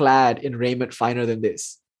is not clad in raiment finer than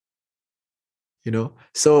this.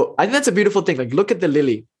 So I think that's a beautiful thing. Like, look at the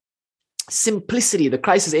lily. Simplicity. The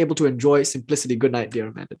Christ is able to enjoy simplicity. Good night, dear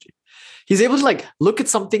Amandaji. He's able to like look at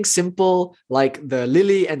something simple like the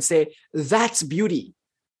lily and say, that's beauty.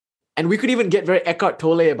 And we could even get very Eckhart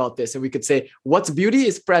Tolle about this. And we could say, what's beauty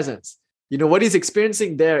is presence. What he's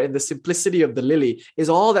experiencing there in the simplicity of the lily is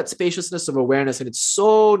all that spaciousness of awareness. And it's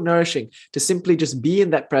so nourishing to simply just be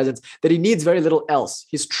in that presence that he needs very little else.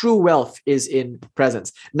 His true wealth is in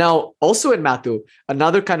presence. Now, also in Matthew,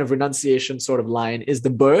 another kind of renunciation sort of line is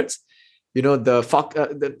the birds. What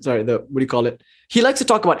do you call it? He likes to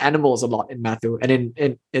talk about animals a lot in Matthew.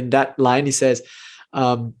 And in that line, he says,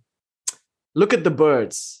 look at the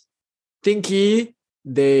birds. Think ye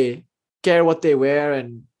they care what they wear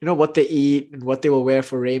and what they eat and what they will wear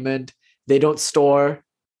for raiment. They don't store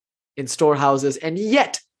in storehouses, and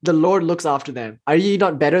yet the Lord looks after them. Are ye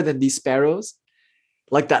not better than these sparrows?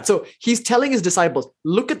 Like that. So he's telling his disciples,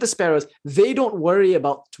 look at the sparrows. They don't worry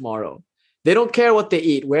about tomorrow. They don't care what they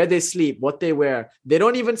eat, where they sleep, what they wear. They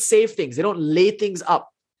don't even save things. They don't lay things up.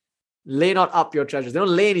 Lay not up your treasures. They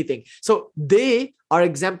don't lay anything. So they are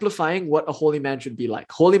exemplifying what a holy man should be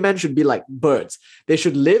like. Holy men should be like birds. They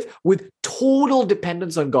should live with total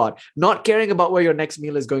dependence on God, not caring about where your next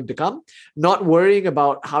meal is going to come, not worrying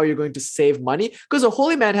about how you're going to save money, because a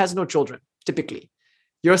holy man has no children, typically.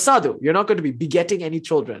 You're a sadhu. You're not going to be begetting any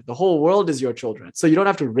children. The whole world is your children. So you don't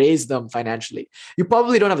have to raise them financially. You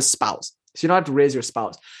probably don't have a spouse. So you don't have to raise your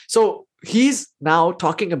spouse. So he's now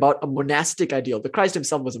talking about a monastic ideal. The Christ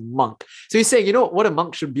himself was a monk. So he's saying, what a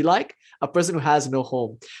monk should be like? A person who has no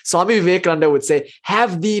home. Swami Vivekananda would say,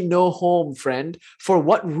 have thee no home, friend, for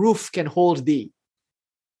what roof can hold thee?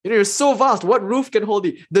 You're so vast. What roof can hold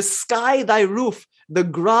thee? The sky thy roof, the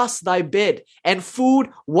grass thy bed, and food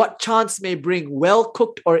what chance may bring, well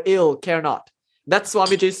cooked or ill, care not. That's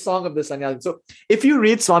Swamiji's Song of the Sannyasin. So if you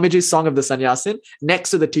read Swamiji's Song of the Sannyasin next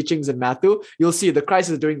to the teachings in Matthew, you'll see the Christ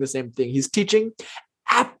is doing the same thing. He's teaching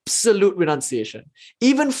absolute renunciation.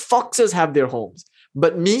 Even foxes have their homes.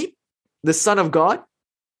 But me, the Son of God,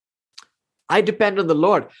 I depend on the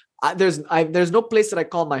Lord. There's no place that I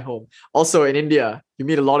call my home. Also in India, you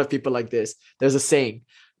meet a lot of people like this. There's a saying,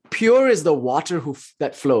 pure is the water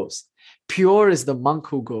that flows. Pure is the monk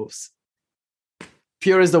who goes.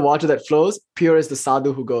 Pure is the water that flows. Pure is the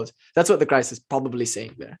sadhu who goes. That's what the Christ is probably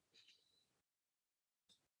saying there.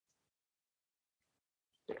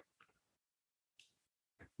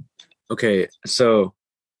 Okay, so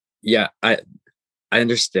yeah, I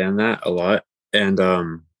understand that a lot, and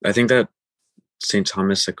I think that St.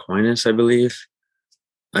 Thomas Aquinas, I believe,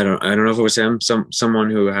 I don't know if it was him, someone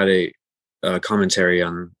who had a commentary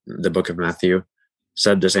on the Book of Matthew,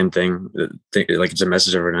 said the same thing, like it's a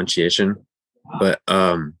message of renunciation. But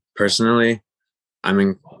personally, I'm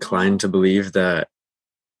inclined to believe that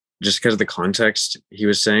just because of the context he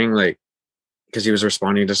was saying, like, because he was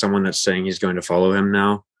responding to someone that's saying he's going to follow him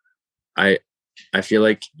now, I feel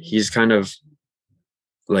like he's kind of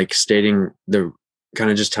like stating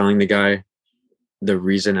kind of just telling the guy, the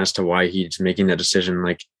reason as to why he's making that decision.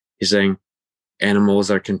 Like he's saying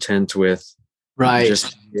animals are content with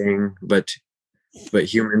just being, but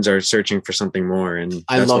humans are searching for something more, and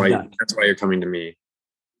that's why you're coming to me.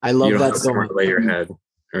 I love that so much. Lay your head,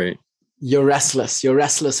 right? You're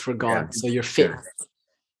restless for God, so you're fit. Yeah.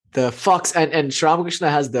 The fox and Sri Ramakrishna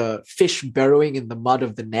has the fish burrowing in the mud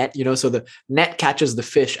of the net, so the net catches the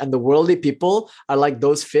fish, and the worldly people are like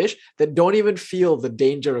those fish that don't even feel the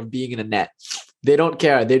danger of being in a net. They don't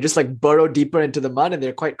care. They just like burrow deeper into the mud, and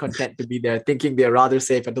they're quite content to be there, thinking they're rather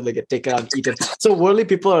safe until they get taken out and eaten. So worldly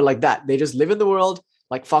people are like that. They just live in the world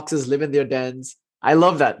like foxes live in their dens. I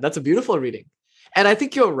love that. That's a beautiful reading. And I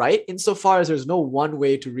think you're right insofar as there's no one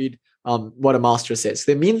way to read what a master says.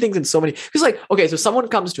 They mean things in so many. It's like, okay, so someone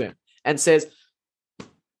comes to him and says,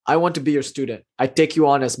 I want to be your student. I take you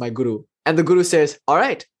on as my guru. And the guru says, all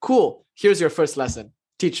right, cool. Here's your first lesson.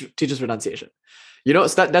 Teach us renunciation. So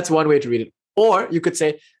that's one way to read it. Or you could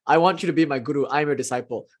say, I want you to be my guru. I'm your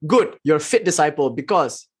disciple. Good. You're a fit disciple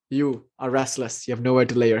because you are restless. You have nowhere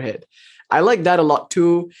to lay your head. I like that a lot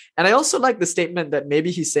too. And I also like the statement that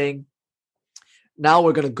maybe he's saying, now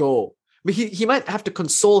we're going to go. But he might have to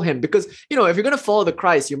console him because, if you're going to follow the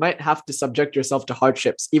Christ, you might have to subject yourself to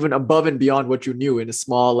hardships, even above and beyond what you knew in a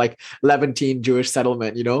small, like Levantine Jewish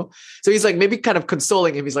settlement, So he's like maybe kind of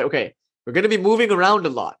consoling him. He's like, okay, we're going to be moving around a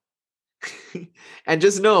lot. And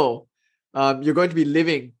just know you're going to be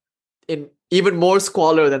living in even more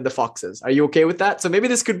squalor than the foxes. Are you okay with that? So maybe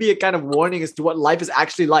this could be a kind of warning as to what life is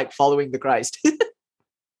actually like following the Christ.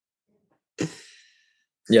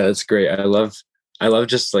 Yeah, that's great. I love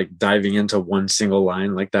just like diving into one single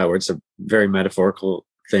line like that, where it's a very metaphorical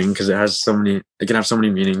thing because it can have so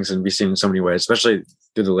many meanings and be seen in so many ways, especially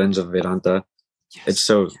through the lens of Vedanta. Yes.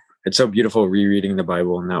 It's so beautiful rereading the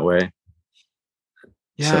Bible in that way.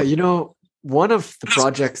 Yeah, one of the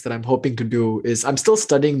projects that I'm hoping to do is I'm still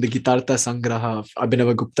studying the Gitartha Sangraha of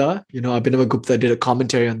Abhinavagupta. Abhinavagupta did a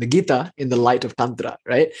commentary on the Gita in the light of Tantra,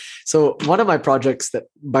 right? So one of my projects that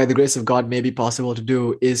by the grace of God may be possible to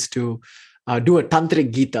do is to do a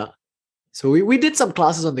Tantric Gita. So we did some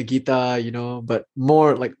classes on the Gita, but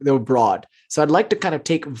more like they were broad. So I'd like to kind of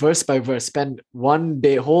take verse by verse, spend one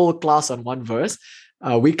day, whole class on one verse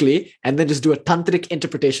weekly, and then just do a Tantric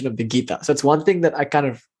interpretation of the Gita. So it's one thing that I kind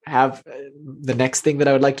of have the next thing that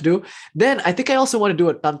I would like to do. Then I think I also want to do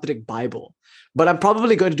a Tantric Bible, but I'm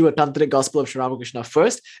probably going to do a Tantric Gospel of Sri Ramakrishna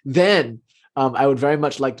first. Then I would very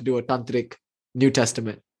much like to do a Tantric New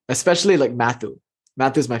Testament, especially like Matthew.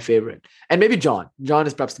 Matthew is my favorite. And maybe John. John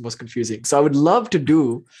is perhaps the most confusing. So I would love to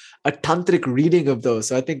do a tantric reading of those.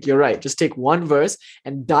 So I think you're right. Just take one verse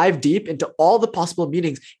and dive deep into all the possible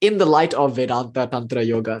meanings in the light of Vedanta, Tantra,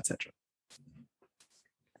 Yoga, etc.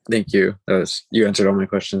 Thank you. You answered all my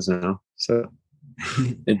questions now. So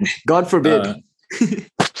God forbid.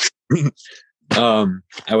 I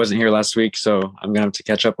wasn't here last week, so I'm gonna have to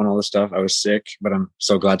catch up on all this stuff. I was sick, but I'm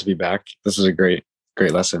so glad to be back. This was a great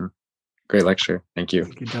lesson. Great lecture. Thank you.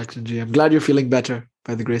 Thank you, Dr. G. I'm glad you're feeling better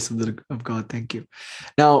by the grace of God. Thank you.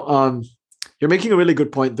 Now, you're making a really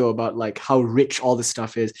good point though about like how rich all this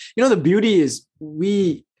stuff is. The beauty is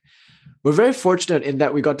we're very fortunate in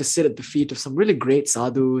that we got to sit at the feet of some really great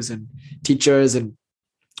sadhus and teachers. And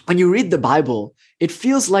when you read the Bible, it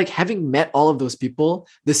feels like having met all of those people,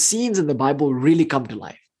 the scenes in the Bible really come to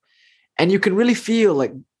life. And you can really feel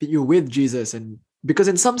like you're with Jesus, and because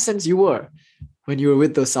in some sense you were when you were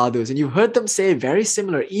with those sadhus, and you heard them say very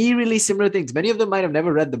similar, eerily similar things. Many of them might have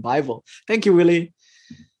never read the Bible. Thank you, Willie.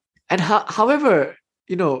 And however,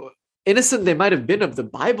 innocent they might have been of the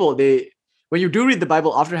Bible, when you do read the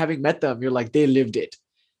Bible after having met them, you're like, they lived it.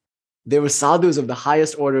 They were sadhus of the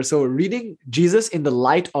highest order. So reading Jesus in the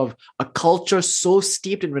light of a culture so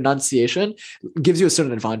steeped in renunciation gives you a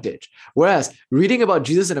certain advantage. Whereas reading about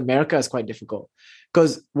Jesus in America is quite difficult.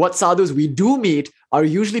 Because what sadhus we do meet are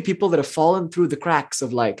usually people that have fallen through the cracks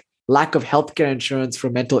of like lack of healthcare insurance for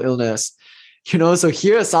mental illness. So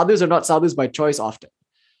here sadhus are not sadhus by choice often.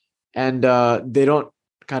 And they don't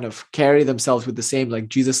kind of carry themselves with the same like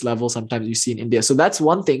Jesus level sometimes you see in India. So that's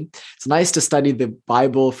one thing. It's nice to study the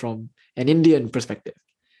Bible from an Indian perspective.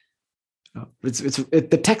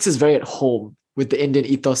 The text is very at home with the Indian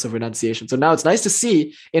ethos of renunciation. So now it's nice to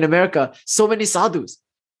see in America so many sadhus.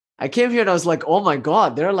 I came here and I was like, oh my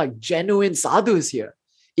God, there are like genuine sadhus here.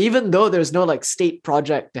 Even though there's no like state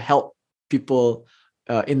project to help people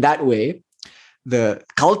in that way, the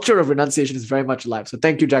culture of renunciation is very much alive. So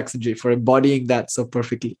thank you, Jackson G, for embodying that so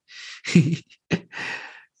perfectly.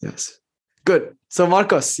 Yes. Good. So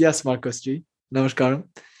Marcos. Yes, Marcos G. Namaskaram.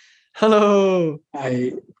 Hello.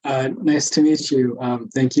 Hi. Nice to meet you.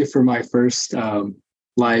 Thank you for my first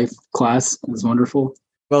live class. It was wonderful.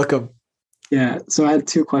 Welcome. Yeah, so I had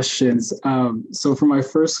two questions. So for my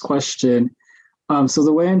first question, so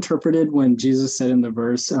the way I interpreted when Jesus said in the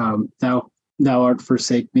verse, thou art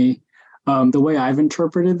forsake me, the way I've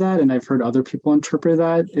interpreted that, and I've heard other people interpret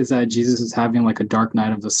that, is that Jesus is having like a dark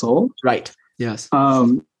night of the soul. Right. Yes.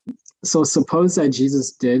 So suppose that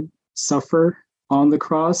Jesus did suffer on the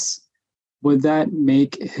cross, would that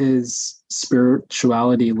make his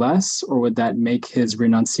spirituality less, or would that make his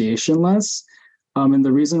renunciation less? And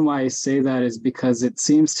the reason why I say that is because it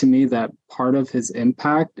seems to me that part of his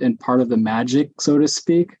impact and part of the magic, so to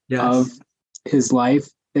speak, of his life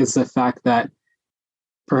is the fact that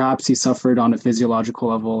perhaps he suffered on a physiological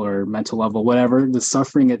level or mental level, whatever, the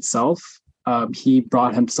suffering itself, he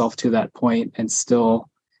brought himself to that point and still,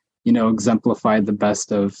 exemplified the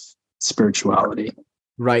best of spirituality.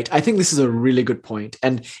 Right. I think this is a really good point.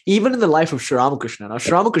 And even in the life of Sri Ramakrishna, now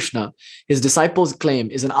Sri Ramakrishna, his disciples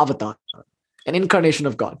claim, is an avatar, an incarnation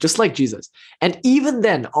of God, just like Jesus. And even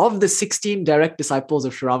then, of the 16 direct disciples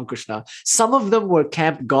of Sri Ramakrishna, some of them were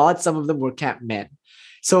camp gods, some of them were camp men.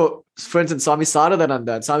 So, for instance, Swami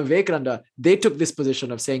Saradananda and Swami Vivekananda, they took this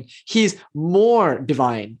position of saying he's more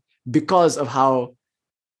divine because of how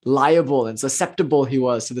liable and susceptible he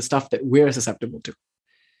was to the stuff that we're susceptible to.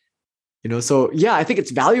 So yeah, I think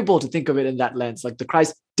it's valuable to think of it in that lens. Like the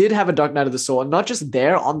Christ did have a dark night of the soul, and not just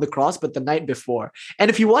there on the cross, but the night before.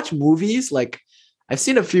 And if you watch movies, like I've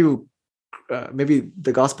seen a few, maybe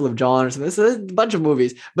the Gospel of John or something, there's a bunch of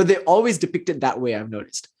movies, but they always depict it that way, I've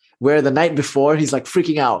noticed, where the night before he's like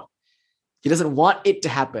freaking out. He doesn't want it to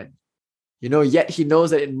happen, yet he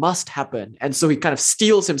knows that it must happen. And so he kind of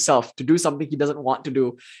steels himself to do something he doesn't want to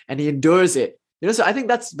do, and he endures it. So I think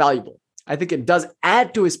that's valuable. I think it does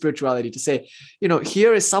add to his spirituality to say,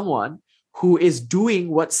 here is someone who is doing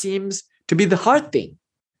what seems to be the hard thing.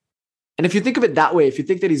 And if you think of it that way, if you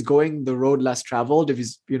think that he's going the road less traveled, if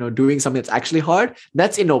he's, doing something that's actually hard,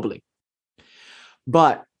 that's ennobling.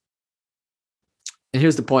 But, and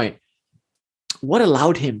here's the point, what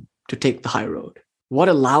allowed him to take the high road? What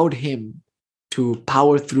allowed him to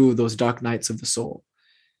power through those dark nights of the soul?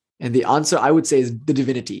 And the answer, I would say, is the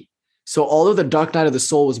divinity. So although the dark night of the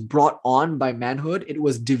soul was brought on by manhood, it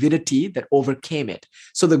was divinity that overcame it.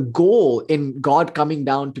 So the goal in God coming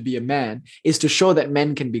down to be a man is to show that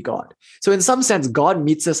men can be God. So in some sense, God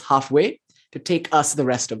meets us halfway to take us the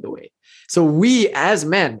rest of the way. So we as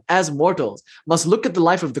men, as mortals, must look at the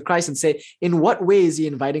life of the Christ and say, in what way is he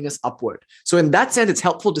inviting us upward? So in that sense, it's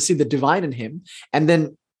helpful to see the divine in him and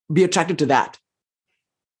then be attracted to that.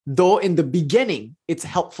 Though in the beginning, it's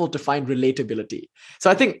helpful to find relatability. So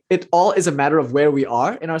I think it all is a matter of where we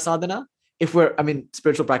are in our sadhana. If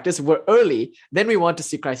spiritual practice, if we're early, then we want to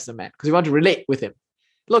see Christ as a man because we want to relate with him.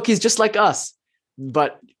 Look, he's just like us,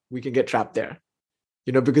 but we can get trapped there,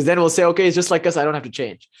 because then we'll say, okay, he's just like us. I don't have to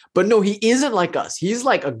change. But no, he isn't like us. He's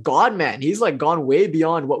like a God man. He's like gone way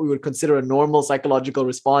beyond what we would consider a normal psychological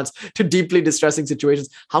response to deeply distressing situations.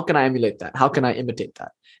 How can I emulate that? How can I imitate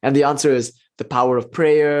that? And the answer is the power of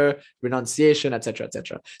prayer, renunciation, etc.,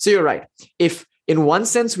 etc. So you're right. If in one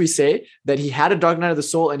sense we say that he had a dark night of the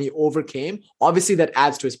soul and he overcame, obviously that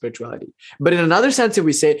adds to his spirituality. But in another sense, if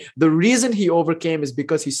we say the reason he overcame is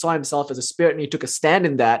because he saw himself as a spirit and he took a stand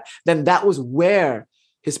in that, then that was where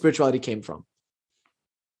his spirituality came from.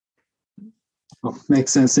 Oh,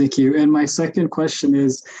 makes sense. Thank you. And my second question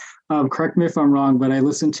is, correct me if I'm wrong, but I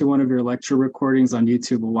listened to one of your lecture recordings on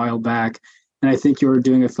YouTube a while back, and I think you were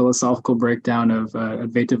doing a philosophical breakdown of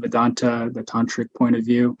Advaita Vedanta, the tantric point of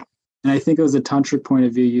view. And I think it was a tantric point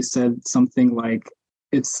of view. You said something like,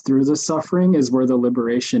 it's through the suffering is where the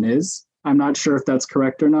liberation is. I'm not sure if that's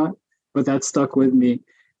correct or not, but that stuck with me.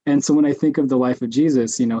 And so when I think of the life of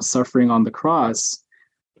Jesus, suffering on the cross,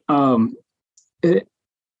 and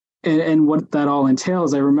what that all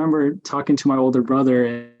entails, I remember talking to my older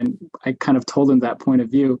brother and I kind of told him that point of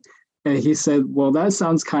view. And he said, well, that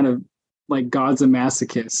sounds kind of like God's a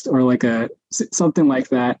masochist or like something like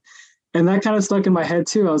that. And that kind of stuck in my head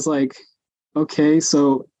too. I was like, okay,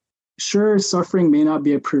 so sure, suffering may not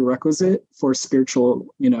be a prerequisite for spirituality,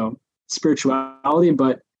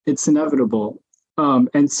 but it's inevitable.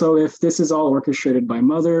 And so if this is all orchestrated by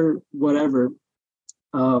mother, whatever,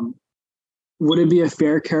 would it be a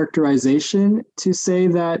fair characterization to say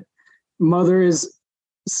that mother is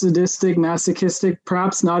sadistic, masochistic,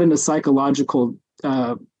 perhaps not in a psychological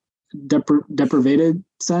deprivated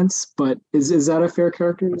sense, but is that a fair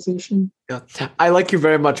characterization? Yeah, I like you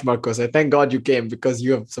very much, Marcos. I thank God you came because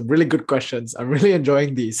you have some really good questions. I'm really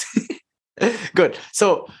enjoying these. Good.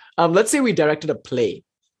 So let's say we directed a play,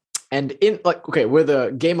 and we're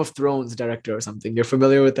the Game of Thrones director or something. You're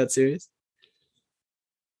familiar with that series?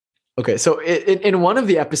 Okay, so in one of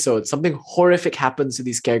the episodes, something horrific happens to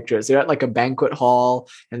these characters. They're at like a banquet hall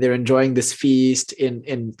and they're enjoying this feast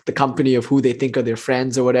in the company of who they think are their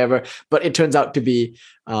friends or whatever. But it turns out to be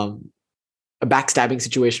a backstabbing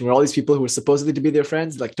situation where all these people who were supposedly to be their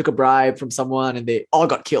friends like took a bribe from someone and they all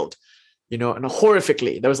got killed. And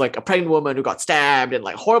horrifically, there was like a pregnant woman who got stabbed and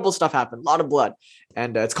like horrible stuff happened, a lot of blood.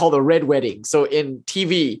 And it's called a Red Wedding. So in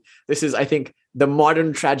TV, this is, I think, the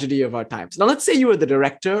modern tragedy of our times. Now, let's say you were the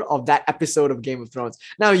director of that episode of Game of Thrones.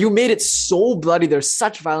 Now, you made it so bloody. There's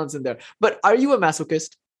such violence in there. But are you a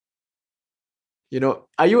masochist? Are you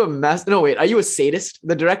are you a sadist?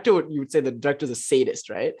 The director, you would say the director's a sadist,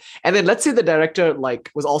 right? And then let's say the director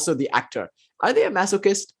was also the actor. Are they a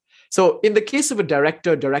masochist? So in the case of a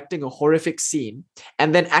director directing a horrific scene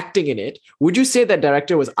and then acting in it, would you say that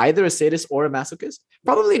director was either a sadist or a masochist?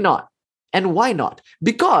 Probably not. And why not?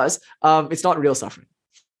 Because it's not real suffering.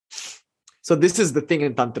 So this is the thing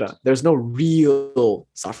in Tantra. There's no real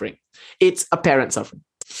suffering. It's apparent suffering.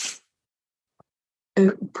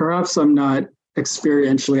 And perhaps I'm not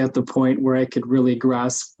experientially at the point where I could really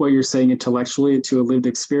grasp what you're saying intellectually to a lived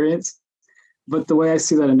experience. But the way I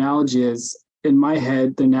see that analogy is, in my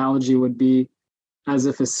head, the analogy would be as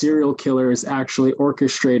if a serial killer is actually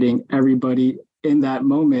orchestrating everybody in that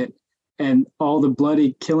moment, and all the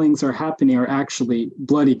bloody killings are actually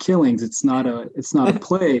bloody killings. It's not a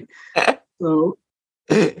play. So,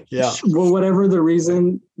 yeah. Well, whatever the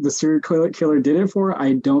reason the serial killer did it for,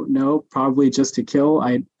 I don't know. Probably just to kill.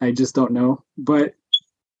 I just don't know. But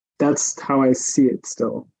that's how I see it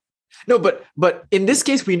still. No, but in this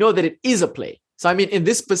case, we know that it is a play. So, I mean, in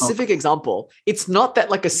this specific example, it's not that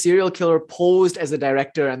like a serial killer posed as a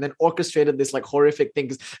director and then orchestrated this like horrific thing,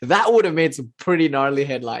 because that would have made some pretty gnarly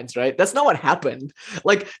headlines, right? That's not what happened.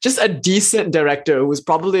 Like just a decent director who was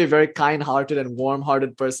probably a very kind-hearted and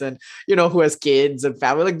warm-hearted person, who has kids and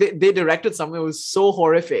family. Like they directed something that was so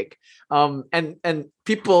horrific. And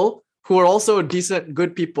people who are also decent,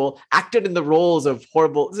 good people, acted in the roles of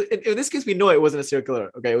horrible. In this case, we know it wasn't a serial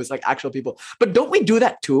killer. Okay, it was like actual people. But don't we do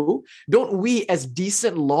that too? Don't we, as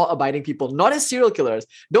decent, law-abiding people, not as serial killers,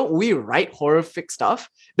 don't we write horrific stuff?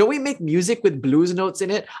 Don't we make music with blues notes in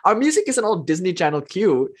it? Our music isn't all Disney Channel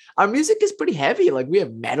cute. Our music is pretty heavy. Like we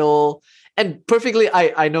have metal. And perfectly,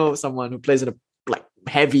 I know someone who plays in a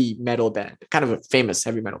heavy metal band, kind of a famous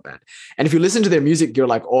heavy metal band. And if you listen to their music, you're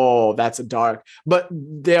like, oh, that's dark. But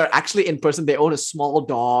they're actually in person, they own a small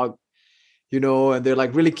dog, and they're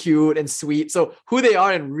like really cute and sweet. So who they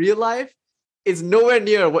are in real life is nowhere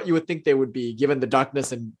near what you would think they would be, given the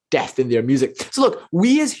darkness and death in their music. So look,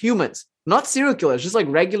 we as humans, not serial killers, just like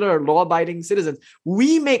regular law-abiding citizens,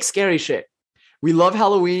 we make scary shit. We love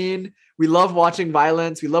Halloween. We love watching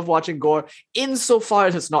violence. We love watching gore, insofar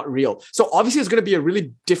as it's not real. So obviously it's going to be a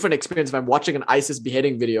really different experience if I'm watching an ISIS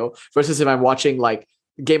beheading video versus if I'm watching like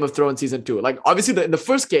Game of Thrones season 2. Like obviously in the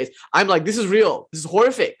first case, I'm like, this is real. This is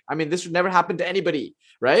horrific. I mean, this should never happen to anybody,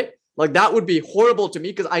 right? Like that would be horrible to me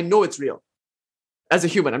because I know it's real. As a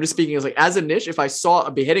human, I'm just speaking as a niche. If I saw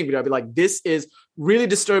a beheading video, I'd be like, this is really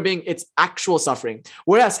disturbing. It's actual suffering.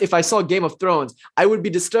 Whereas if I saw Game of Thrones, I would be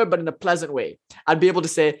disturbed, but in a pleasant way. I'd be able to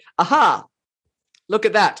say, aha, look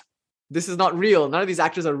at that. This is not real. None of these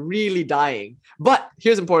actors are really dying. But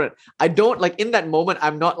here's important. I don't like in that moment,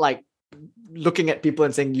 I'm not like looking at people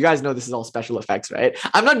and saying, you guys know this is all special effects, right?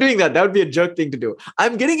 I'm not doing that. That would be a jerk thing to do.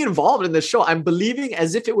 I'm getting involved in the show. I'm believing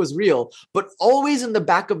as if it was real, but always in the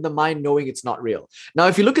back of the mind knowing it's not real. Now,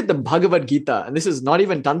 if you look at the Bhagavad Gita, and this is not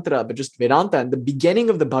even Tantra, but just Vedanta, and the beginning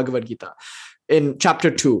of the Bhagavad Gita in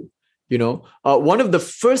chapter 2, one of the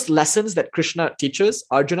first lessons that Krishna teaches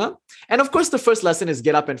Arjuna, and of course, the first lesson is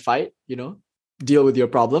get up and fight, deal with your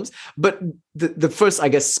problems. But the first, I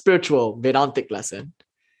guess, spiritual Vedantic lesson,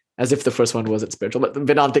 as if the first one wasn't spiritual, but the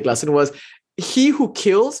Vedantic lesson was, he who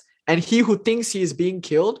kills and he who thinks he is being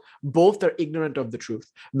killed, both are ignorant of the truth.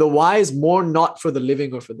 The wise mourn not for the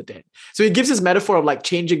living or for the dead. So he gives his metaphor of like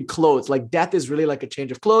changing clothes, like death is really like a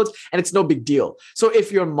change of clothes and it's no big deal. So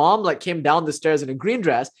if your mom like came down the stairs in a green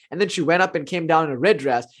dress and then she went up and came down in a red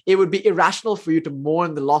dress, it would be irrational for you to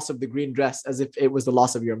mourn the loss of the green dress as if it was the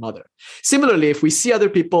loss of your mother. Similarly, if we see other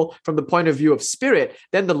people from the point of view of spirit,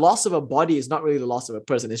 then the loss of a body is not really the loss of a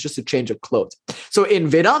person. It's just a change of clothes. So in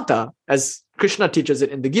Vedanta, as Krishna teaches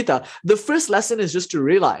it in the Gita, the first lesson is just to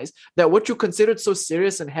realize that what you considered so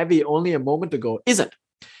serious and heavy only a moment ago isn't,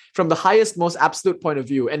 from the highest, most absolute point of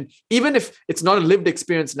view. And even if it's not a lived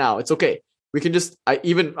experience now, it's okay. We can just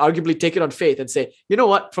even arguably take it on faith and say, you know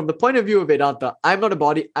what, from the point of view of Vedanta, I'm not a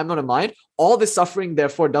body, I'm not a mind. All this suffering,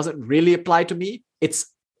 therefore, doesn't really apply to me. It's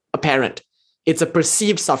apparent. It's a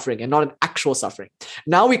perceived suffering and not an actual suffering.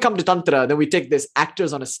 Now we come to Tantra, then we take this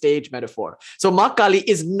actors on a stage metaphor. So Ma Kali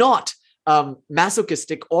is not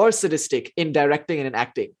masochistic or sadistic in directing and in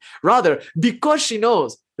acting. Rather, because she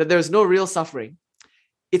knows that there's no real suffering,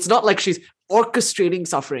 it's not like she's orchestrating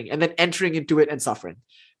suffering and then entering into it and suffering.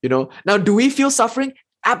 Now, do we feel suffering?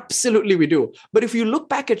 Absolutely we do. But if you look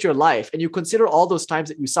back at your life and you consider all those times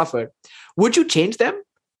that you suffered, would you change them?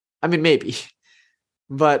 I mean, maybe.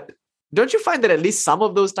 But don't you find that at least some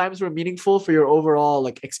of those times were meaningful for your overall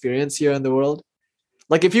experience here in the world?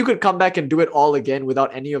 If you could come back and do it all again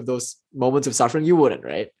without any of those moments of suffering, you wouldn't,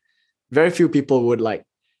 right? Very few people would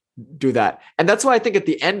do that. And that's why I think at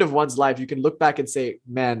the end of one's life, you can look back and say,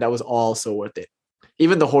 man, that was all so worth it.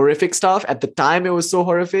 Even the horrific stuff, at the time it was so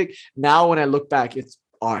horrific. Now when I look back, it's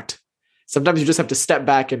art. Sometimes you just have to step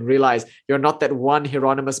back and realize you're not that one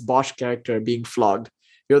Hieronymus Bosch character being flogged.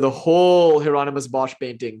 You're the whole Hieronymus Bosch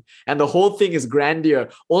painting. And the whole thing is grandeur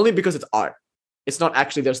only because it's art. It's not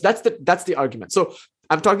actually there. So that's the argument. So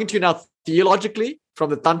I'm talking to you now theologically, from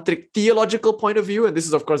the tantric theological point of view. And this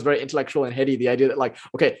is, of course, very intellectual and heady. The idea that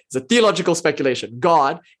it's a theological speculation.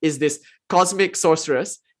 God is this cosmic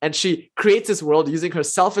sorceress, and she creates this world using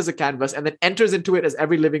herself as a canvas and then enters into it as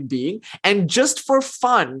every living being. And just for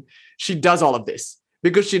fun, she does all of this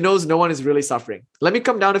because she knows no one is really suffering. Let me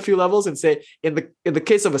come down a few levels and say, in the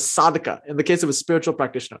case of a sadhaka, in the case of a spiritual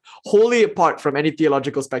practitioner, wholly apart from any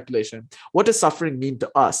theological speculation, what does suffering mean to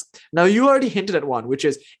us? Now, you already hinted at one, which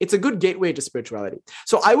is it's a good gateway to spirituality.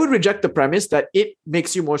 So I would reject the premise that it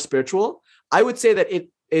makes you more spiritual. I would say that it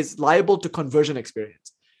is liable to conversion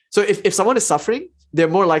experience. So if someone is suffering, they're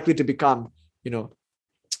more likely to become,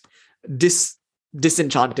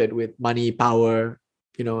 disenchanted with money, power,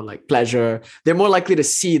 pleasure. They're more likely to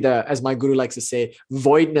see the, as my guru likes to say,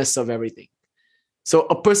 voidness of everything. So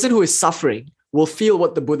a person who is suffering will feel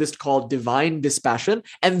what the Buddhists call divine dispassion,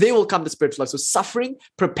 and they will come to spiritual life. So suffering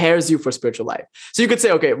prepares you for spiritual life. So you could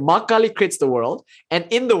say, okay, Ma Kali creates the world, and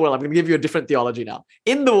in the world, I'm going to give you a different theology now.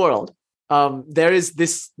 In the world, there is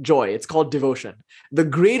this joy. It's called devotion. The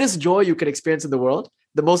greatest joy you can experience in the world,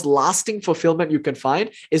 the most lasting fulfillment you can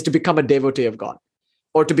find, is to become a devotee of God,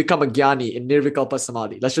 or to become a jnani in nirvikalpa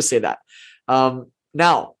samadhi. Let's just say that.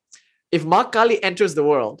 Now, if Ma Kali enters the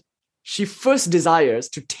world, she first desires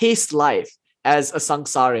to taste life as a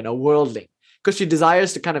samsarin, a worldling, because she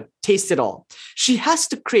desires to kind of taste it all. She has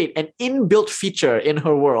to create an inbuilt feature in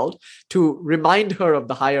her world to remind her of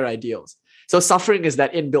the higher ideals. So suffering is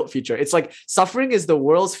that inbuilt feature. It's like suffering is the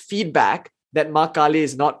world's feedback that Ma Kali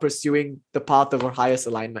is not pursuing the path of her highest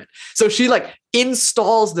alignment. So she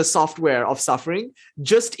installs the software of suffering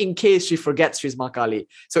just in case she forgets she's Ma Kali.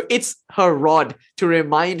 So it's her rod to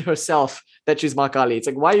remind herself that she's Ma Kali. It's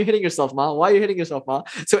why are you hitting yourself, Ma? Why are you hitting yourself, Ma?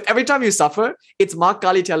 So every time you suffer, it's Ma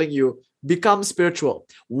Kali telling you, become spiritual.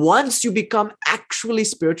 Once you become actually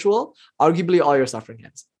spiritual, arguably all your suffering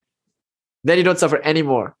ends. Then you don't suffer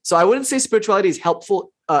anymore. So I wouldn't say spirituality is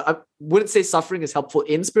helpful. I wouldn't say suffering is helpful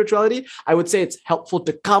in spirituality. I would say it's helpful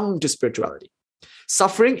to come to spirituality.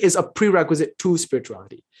 Suffering is a prerequisite to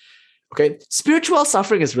spirituality. Okay. Spiritual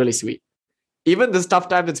suffering is really sweet. Even the tough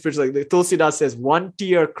times in spirituality, Tulsidas says, one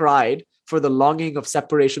tear cried for the longing of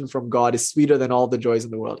separation from God is sweeter than all the joys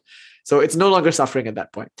in the world. So it's no longer suffering at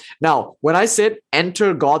that point. Now, when I said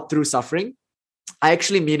enter God through suffering, I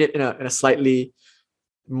actually mean it in a slightly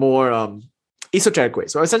more esoteric way.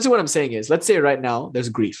 So essentially what I'm saying is, let's say right now there's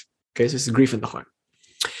grief. Okay, so it's grief in the heart.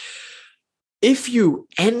 If you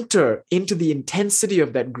enter into the intensity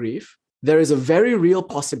of that grief, there is a very real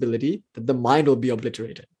possibility that the mind will be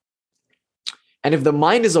obliterated. And if the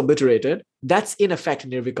mind is obliterated, that's in effect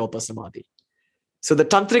nirvikalpa samadhi. So the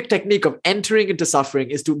tantric technique of entering into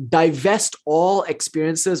suffering is to divest all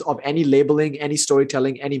experiences of any labeling, any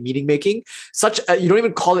storytelling, any meaning making. You don't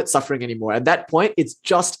even call it suffering anymore. At that point, it's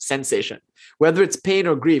just sensation. Whether it's pain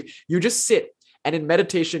or grief, you just sit, and in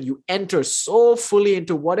meditation, you enter so fully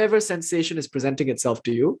into whatever sensation is presenting itself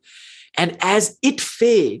to you. And as it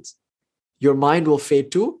fades, your mind will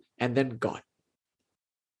fade too, and then God.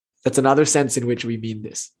 That's another sense in which we mean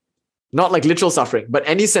this. Not like literal suffering, but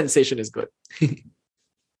any sensation is good.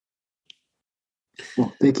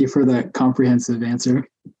 Well, thank you for that comprehensive answer.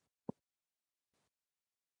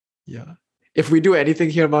 Yeah. If we do anything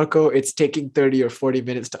here, Marco, it's taking 30 or 40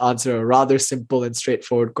 minutes to answer a rather simple and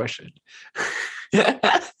straightforward question.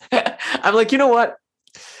 I'm like, you know what?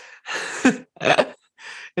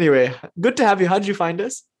 Anyway, good to have you. How did you find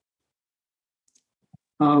us?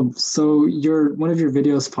 So one of your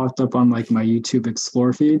videos popped up on my YouTube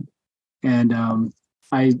Explore feed, and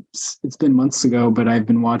it's been months ago, but I've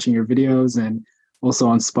been watching your videos, and also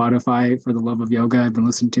on Spotify for the love of yoga. I've been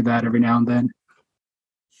listening to that every now and then.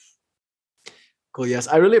 Cool. Yes.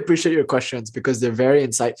 I really appreciate your questions because they're very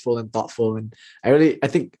insightful and thoughtful. And I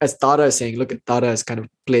think as Tada is saying, look at Tada is kind of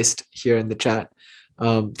placed here in the chat.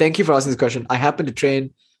 Thank you for asking this question. I happen to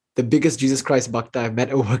train the biggest Jesus Christ Bhakta I've met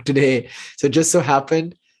at work today. So it just so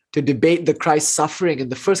happened to debate the Christ suffering.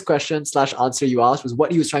 And the first question / answer you asked was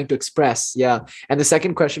what he was trying to express. Yeah. And the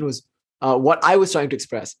second question was what I was trying to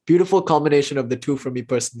express. Beautiful culmination of the two for me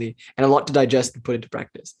personally, and a lot to digest and put into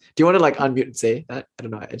practice. Do you want to like unmute and say that? I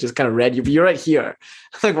don't know. I just kind of read you, but you're right here.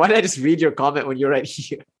 Like, why did I just read your comment when you're right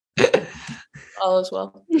here? All is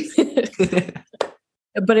well.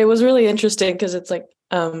 But it was really interesting because it's like,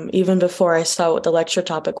 even before I saw what the lecture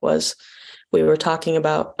topic was, we were talking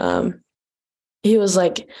about, he was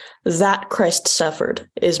like, that Christ suffered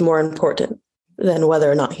is more important than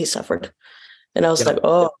whether or not he suffered. And I was like,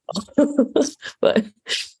 oh, but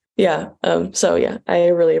yeah. So yeah, I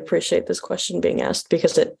really appreciate this question being asked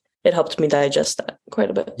because it helped me digest that quite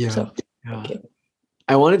a bit. Yeah. So Thank you.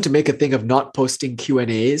 I wanted to make a thing of not posting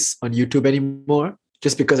Q&As on YouTube anymore,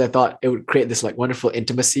 just because I thought it would create this like wonderful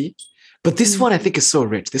intimacy. But this one I think is so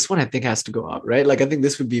rich. This one I think has to go out, right? Like I think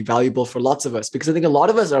this would be valuable for lots of us because I think a lot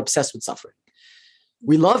of us are obsessed with suffering.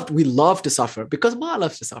 We love to suffer because Ma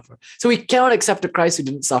loves to suffer. So we cannot accept a Christ who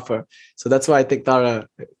didn't suffer. So that's why I think, Tara,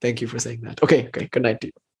 thank you for saying that. Okay. Good night to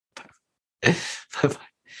you. Bye-bye.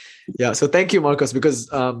 Yeah. So thank you, Marcos, because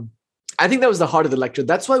I think that was the heart of the lecture.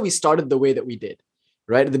 That's why we started the way that we did,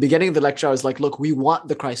 right? At the beginning of the lecture, I was like, look, we want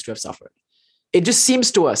the Christ to have suffered. It just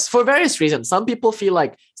seems to us for various reasons. Some people feel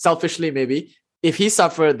like selfishly, maybe, if he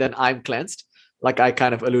suffered, then I'm cleansed, like I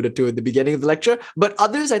kind of alluded to at the beginning of the lecture. But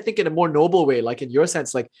others, I think in a more noble way, like in your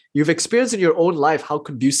sense, like you've experienced in your own life how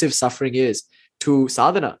conducive suffering is to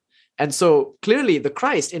sadhana. And so clearly the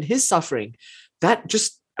Christ in his suffering, that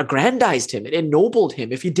just aggrandized him. It ennobled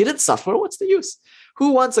him. If he didn't suffer, what's the use?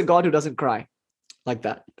 Who wants a God who doesn't cry like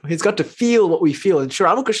that? He's got to feel what we feel. And Sri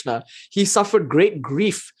Ramakrishna, he suffered great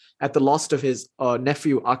grief at the loss of his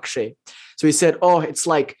nephew Akshay. So he said, oh, it's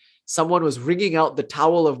like someone was wringing out the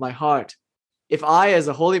towel of my heart. If I, as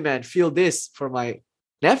a holy man, feel this for my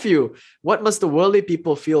nephew, what must the worldly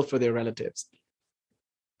people feel for their relatives?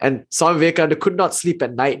 And Swami Vivekananda could not sleep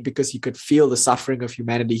at night because he could feel the suffering of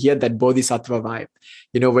humanity. He had that bodhisattva vibe,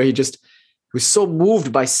 where he was so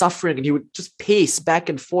moved by suffering and he would just pace back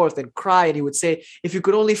and forth and cry. And he would say, if you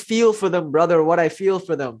could only feel for them, brother, what I feel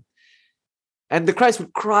for them. And the Christ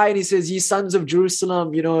would cry and he says, ye sons of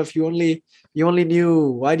Jerusalem, if you only knew,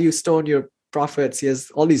 why do you stone your prophets? He has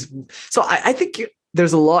all these. So I think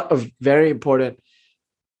there's a lot of very important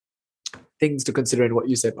things to consider in what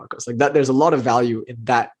you said, Marcos. Like that, there's a lot of value in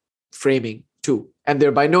that framing too. And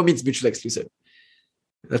they're by no means mutually exclusive.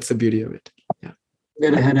 That's the beauty of it. Yeah.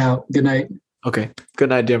 I'm gonna head out. Good night. Okay. Good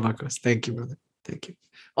night, dear Marcos. Thank you, brother. Thank you.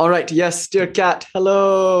 All right. Yes, dear Kat.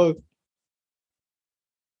 Hello.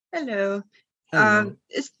 Hello.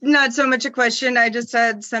 It's not so much a question. I just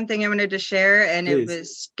had something I wanted to share, and Please. It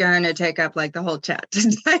was going to take up like the whole chat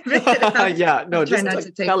to dive in. Yeah, no, just try not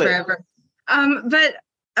to take forever. But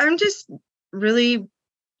I'm just really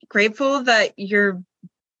grateful that you're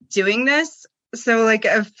doing this. So, like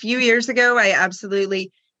a few years ago, I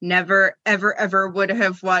absolutely never, ever, ever would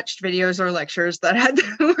have watched videos or lectures that had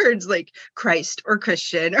the words like Christ or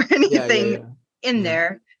Christian or anything in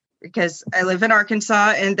there. Because I live in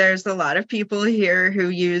Arkansas and there's a lot of people here who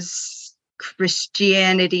use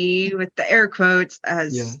Christianity with the air quotes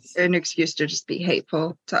as an excuse to just be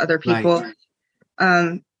hateful to other people.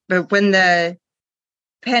 Right. But when the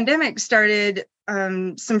pandemic started,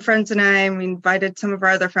 some friends and I, we invited some of our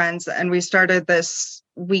other friends and we started this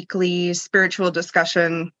weekly spiritual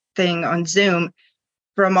discussion thing on Zoom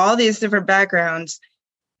from all these different backgrounds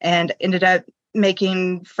and ended up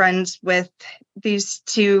making friends with these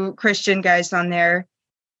two Christian guys on there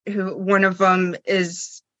who one of them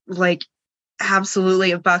is like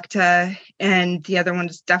absolutely a bhakta and the other one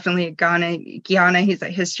is definitely a Gyana. He's a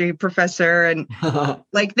history professor and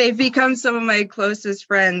like they've become some of my closest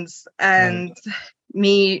friends. And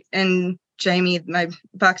me and Jamie, my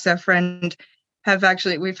bhakta friend,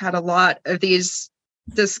 we've had a lot of these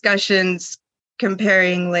discussions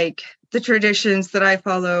comparing like the traditions that I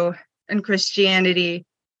follow in Christianity.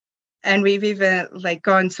 And we've even like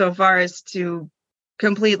gone so far as to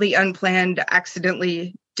completely unplanned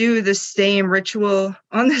accidentally do the same ritual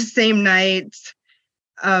on the same night.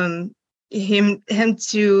 Him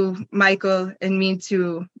to Michael and me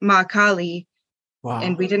to Ma Kali. Wow.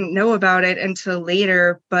 And we didn't know about it until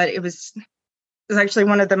later, but it was actually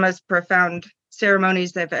one of the most profound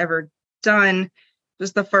ceremonies I've ever done. It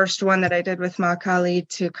was the first one that I did with Ma Kali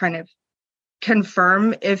to kind of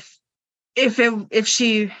confirm if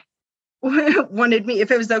she wanted me,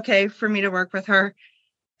 if it was okay for me to work with her.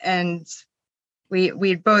 And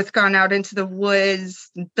we'd both gone out into the woods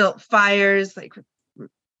and built fires. Like,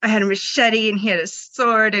 I had a machete and he had a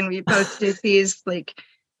sword, and we both did these like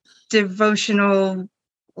devotional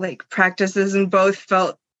like practices, and both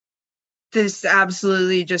felt this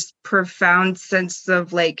absolutely just profound sense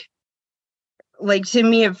of like to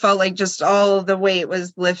me, it felt like just all the weight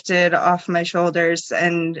was lifted off my shoulders,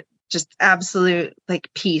 and just absolute like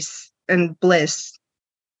peace and bliss.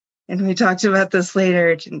 And we talked about this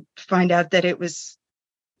later to find out that it was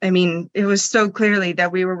so clearly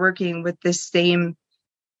that we were working with the same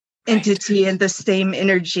entity and the same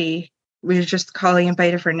energy. We were just calling it by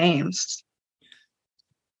different names.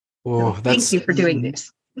 Oh, so thank you for doing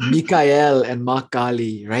this. Mikael and Ma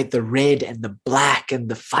Kali, right? The red and the black and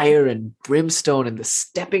the fire and brimstone and the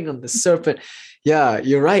stepping on the serpent. Yeah,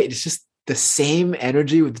 you're right. It's just the same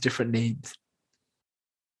energy with different names.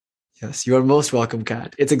 Yes, you are most welcome,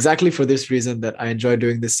 Kat. It's exactly for this reason that I enjoy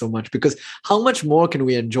doing this so much, because how much more can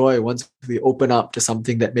we enjoy once we open up to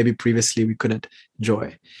something that maybe previously we couldn't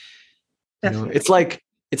enjoy? Definitely. You know,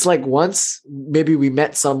 it's like once maybe we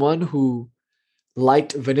met someone who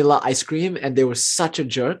liked vanilla ice cream, and they were such a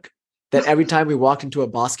jerk that every time we walked into a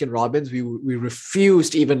Baskin Robbins, we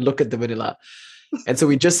refused to even look at the vanilla. And so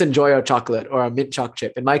we just enjoy our chocolate or our mint choc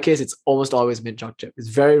chip. In my case, it's almost always mint choc chip. It's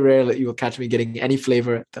very rare that you will catch me getting any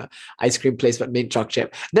flavor at the ice cream place but mint choc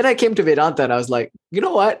chip. Then I came to Vedanta and I was like, you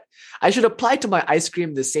know what? I should apply to my ice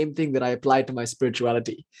cream the same thing that I applied to my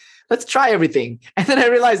spirituality. Let's try everything. And then I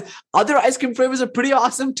realized other ice cream flavors are pretty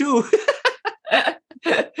awesome too.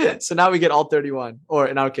 So now we get all 31, or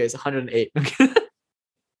in our case, 108.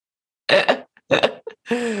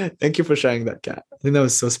 Thank you for sharing that, Kat. I think that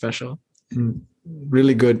was so special.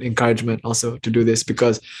 Really good encouragement also to do this,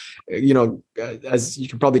 because, you know, as you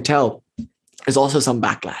can probably tell, there's also some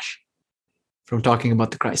backlash from talking about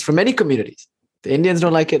the Christ from many communities. The Indians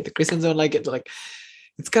don't like it. The Christians don't like it. Like,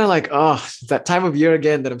 it's kind of like, oh, it's that time of year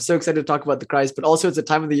again that I'm so excited to talk about the Christ, but also it's a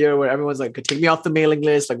time of the year where everyone's like, take me off the mailing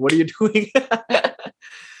list. Like, what are you doing?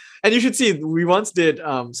 And you should see, we once did,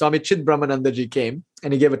 Swami Chid Brahmanandaji came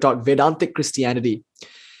and he gave a talk, Vedantic Christianity.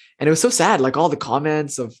 And it was so sad, like all the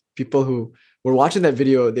comments of people who were watching that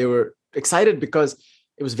video, they were excited because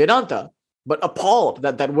it was Vedanta, but appalled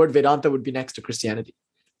that that word Vedanta would be next to Christianity.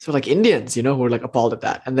 So like Indians, you know, who were like appalled at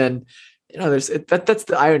that. And then, you know, that's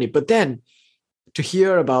the irony. But then to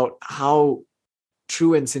hear about how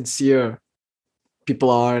true and sincere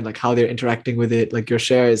people are and like how they're interacting with it, like your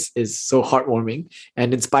share is so heartwarming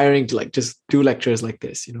and inspiring to like just do lectures like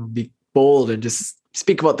this, you know, be bold and just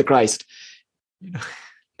speak about the Christ, you know.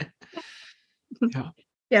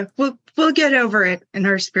 Yeah, we'll get over it in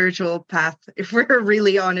our spiritual path. If we're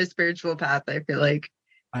really on a spiritual path, I feel like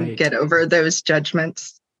we'll get over those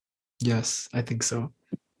judgments. Yes, I think so.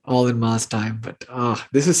 All in Ma's time. But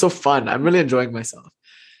this is so fun. I'm really enjoying myself.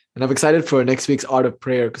 And I'm excited for next week's Art of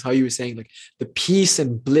Prayer, because how you were saying, like the peace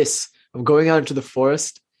and bliss of going out into the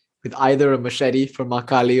forest with either a machete from Ma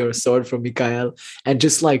Kali or a sword from Mikael, and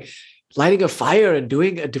just like lighting a fire and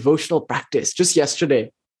doing a devotional practice. Just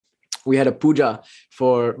yesterday, we had a puja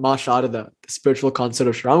for Ma Sharada, the spiritual consort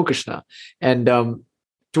of Sri Ramakrishna. And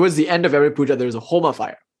towards the end of every puja, there's a Homa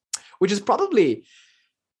fire, which is probably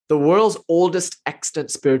the world's oldest extant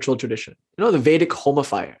spiritual tradition. You know, the Vedic Homa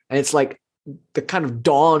fire. And it's like the kind of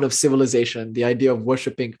dawn of civilization, the idea of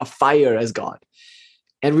worshiping a fire as God.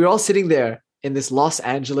 And we're all sitting there in this Los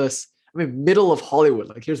Angeles, middle of Hollywood.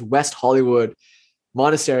 Like here's West Hollywood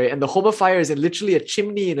monastery. And the Homa fire is in literally a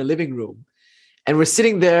chimney in a living room. And we're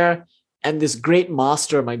sitting there, and this great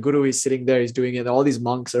master, my guru, he's sitting there, he's doing it, and all these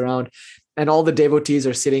monks around, and all the devotees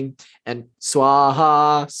are sitting, and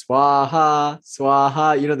swaha, swaha,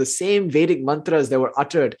 swaha, you know, the same Vedic mantras that were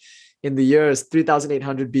uttered in the years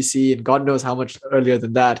 3800 BC, and God knows how much earlier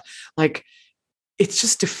than that. Like, it's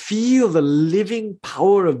just to feel the living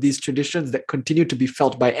power of these traditions that continue to be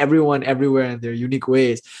felt by everyone, everywhere in their unique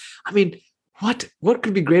ways. I mean, what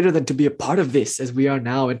could be greater than to be a part of this as we are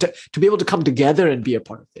now, and to be able to come together and be a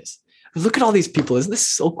part of this? Look at all these people. Isn't this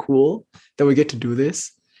so cool that we get to do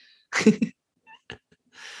this?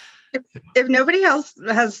 If nobody else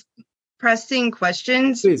has pressing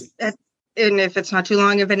questions, please. And if it's not too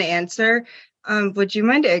long of an answer, would you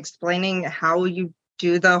mind explaining how you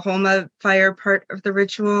do the Homa fire part of the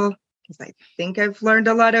ritual? Because I think I've learned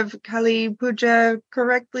a lot of Kali Puja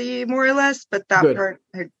correctly, more or less, but that Good. part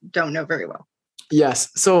I don't know very well.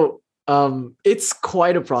 Yes. So it's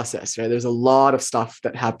quite a process, right? There's a lot of stuff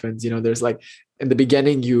that happens. You know, there's like in the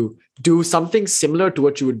beginning, you do something similar to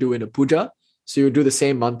what you would do in a puja. So you do the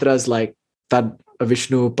same mantras like Tad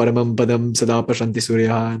Vishnu Paramam Padam Sada Pashanti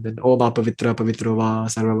Surya, and then Om Apavitra Pavitro Va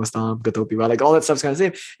Sarvavastam Gatopi Va, like all that stuff's kind of the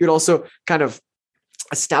same. You'd also kind of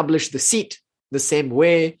establish the seat the same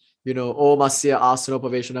way. Om Asya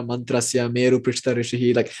Asanopaveshana Mantrasya Meru Prishta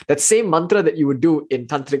Rishihi, like that same mantra that you would do in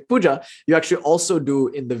Tantric Puja, you actually also do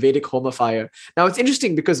in the Vedic Homa fire. Now it's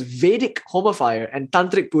interesting because Vedic Homa fire and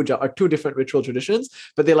Tantric Puja are two different ritual traditions,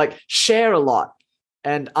 but they like share a lot.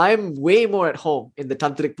 And I'm way more at home in the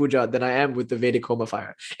Tantric Puja than I am with the Vedic Homa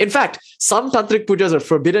fire. In fact, some Tantric Pujas are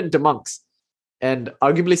forbidden to monks, and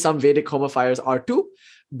arguably some Vedic Homa fires are too.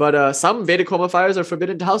 But some Vedic Homa fires are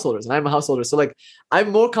forbidden to householders, and I'm a householder. So like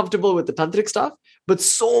I'm more comfortable with the Tantric stuff, but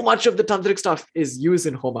so much of the Tantric stuff is used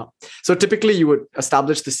in Homa. So typically you would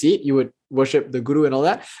establish the seat, you would worship the Guru and all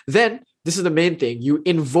that. Then, this is the main thing, you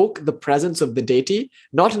invoke the presence of the deity,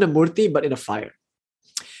 not in a murti, but in a fire.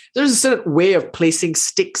 There's a certain way of placing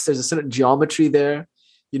sticks. There's a certain geometry there,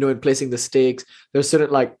 in placing the stakes. There's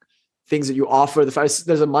certain like things that you offer the fire.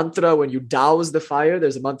 There's a mantra when you douse the fire.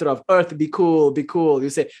 There's a mantra of earth, be cool, be cool. You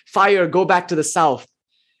say, fire, go back to the south.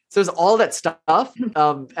 So there's all that stuff.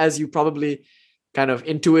 As you probably kind of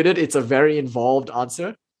intuited, it's a very involved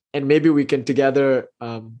answer. And maybe we can together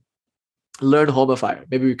learn Homa fire.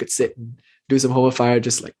 Maybe we could sit and do some Homa fire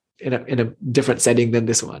just like in a different setting than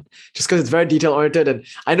this one, just because it's very detail oriented. And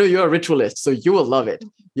I know you're a ritualist, so you will love it.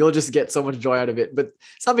 You'll just get so much joy out of it. But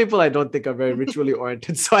some people I don't think are very ritually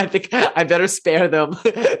oriented, so I think I better spare them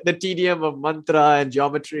the tedium of mantra and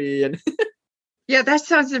geometry. And yeah, that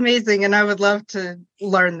sounds amazing, and I would love to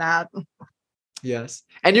learn that. Yes,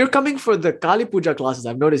 and you're coming for the Kali Puja classes.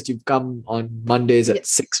 I've noticed you've come on Mondays at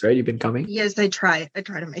 6, right? You've been coming. Yes, I try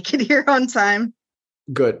to make it here on time.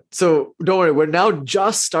 Good. So don't worry, we're now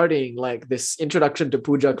just starting like this introduction to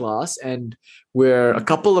puja class, and we're a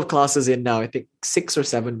couple of classes in now. I think 6 or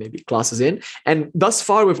 7 maybe classes in. And thus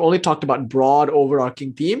far, we've only talked about broad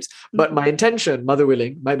overarching themes. But my intention, Mother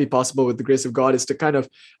willing, might be possible with the grace of God, is to kind of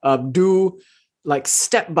do like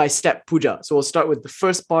step-by-step puja. So we'll start with the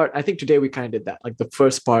first part. I think today we kind of did that, like the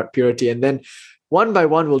first part, purity. And then one by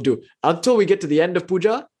one we'll do until we get to the end of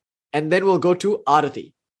puja. And then we'll go to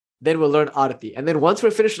Arati. Then we'll learn Arati. And then once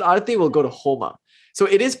we're finished with Arati, we'll go to Homa. So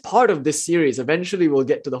it is part of this series. Eventually, we'll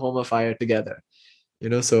get to the Homa fire together.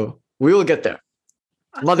 So we will get there.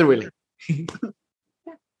 Awesome. Mother willing.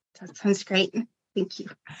 That sounds great. Thank you.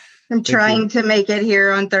 I'm trying to make it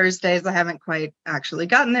here on Thursdays. I haven't quite actually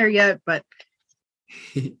gotten there yet, but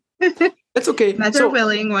that's okay. Mother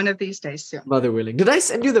willing, one of these days soon. Mother willing. Did I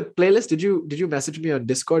send you the playlist? Did you message me on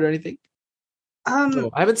Discord or anything? No,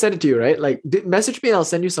 I haven't sent it to you, right? Like, message me and I'll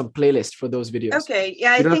send you some playlist for those videos. Okay,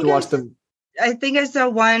 yeah, you don't have to watch them. I think I saw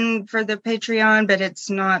one for the Patreon, but it's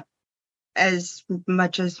not as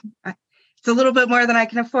much as it's a little bit more than I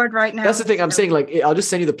can afford right now. That's the thing. I'm saying, like, I'll just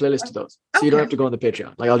send you the playlist to those, so you don't have to go on the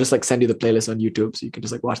Patreon. Like, I'll just like send you the playlist on YouTube, so you can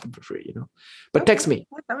just like watch them for free. But text me.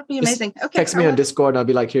 That would be amazing. Just text me on Discord, and I'll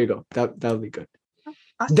be like, here you go. That'll be good.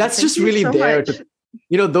 Awesome. That's Thank just you really so there much.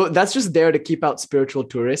 to, that's just there to keep out spiritual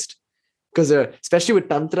tourists. Because especially with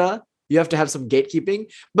Tantra, you have to have some gatekeeping.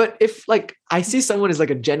 But if like I see someone is like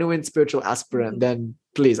a genuine spiritual aspirant, then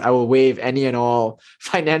please, I will waive any and all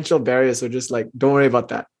financial barriers. So just like, don't worry about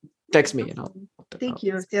that. Text me and I'll. Thank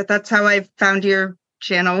you. Yeah, that's how I found your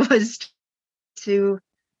channel, was to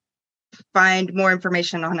find more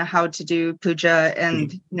information on how to do puja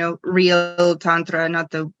and real Tantra,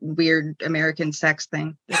 not the weird American sex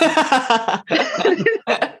thing.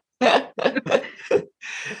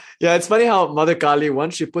 Yeah, it's funny how Mother Kali,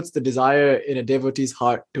 once she puts the desire in a devotee's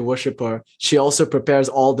heart to worship her, she also prepares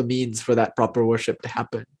all the means for that proper worship to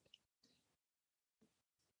happen.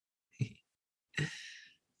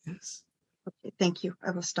 Yes. Okay, thank you.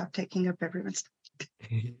 I will stop taking up everyone's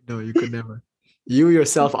time. No, you could never. You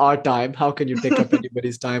yourself are time. How can you take up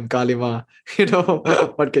anybody's time, Kalima?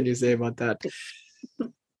 What can you say about that?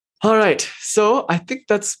 All right. So I think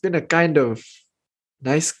that's been a kind of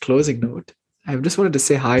nice closing note. I just wanted to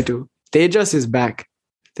say hi to Tejas is back.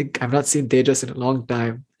 I think I've not seen Tejas in a long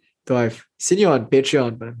time, though I've seen you on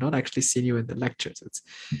Patreon, but I've not actually seen you in the lectures.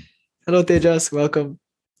 Hello, Tejas. Welcome.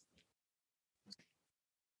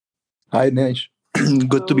 Hi, Nish.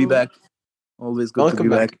 Good to be back. Always good to be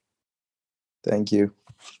back. Thank you.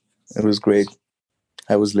 It was great.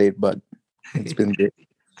 I was late, but it's been great.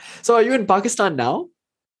 So are you in Pakistan now?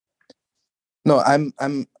 No,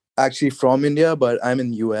 I'm actually from India, but I'm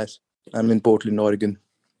in US. I'm in Portland, Oregon.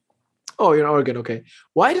 Oh, you're in Oregon. Okay.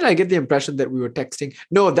 Why did I get the impression that we were texting?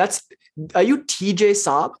 No, are you TJ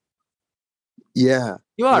Saab? Yeah.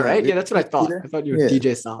 You are, right? Yeah, that's what I thought. I thought you were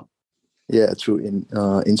TJ Saab. Yeah, through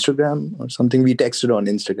Instagram or something. We texted on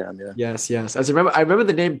Instagram. Yeah. Yes. I remember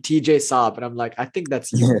the name TJ Saab, and I'm like, I think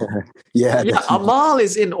that's you. Yeah. Yeah, Amal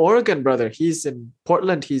is in Oregon, brother. He's in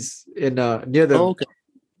Portland. He's in near the. Oh, okay.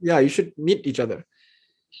 Yeah, you should meet each other.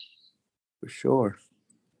 For sure.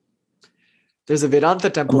 There's a Vedanta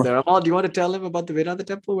temple there. Amal, do you want to tell him about the Vedanta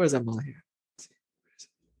temple? Where's Amal here?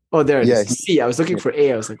 Oh, there it is. C. I was looking for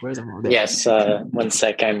A. I was like, where's Amal? There. Yes. 1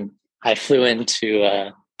 sec. I flew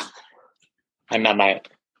into. I'm at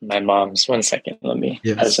my mom's. 1 second. Let me.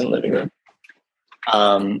 Yes. I was in the living room.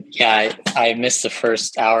 I missed the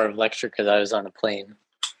first hour of lecture because I was on a plane.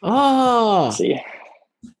 Oh. Let's see.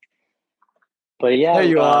 But yeah, there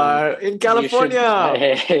you are in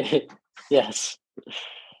California. Yes.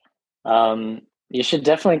 You should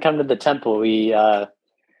definitely come to the temple. We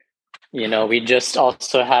just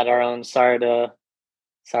also had our own Sarada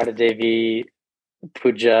Devi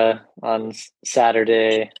puja on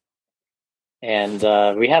Saturday, and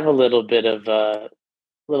we have a little bit of a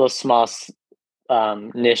little small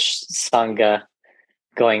niche sangha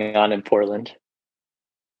going on in Portland.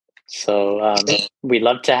 So we'd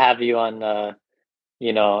love to have you on.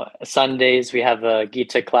 Sundays we have a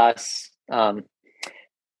Gita class.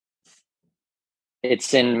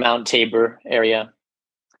 It's in Mount Tabor area.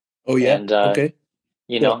 Oh yeah. And okay.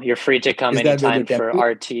 You're free to come anytime for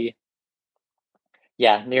RT.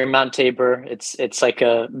 Yeah, near Mount Tabor. It's like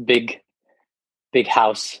a big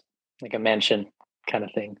house, like a mansion kind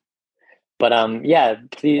of thing. But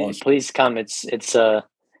please come. It's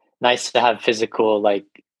nice to have physical like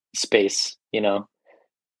space,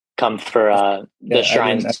 come for the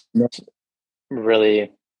shrines.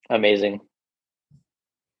 Really amazing.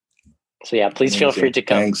 So yeah, please feel free to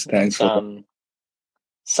come. Thanks.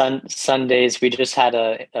 Sundays we just had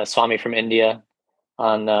a Swami from India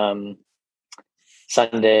on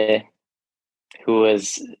Sunday who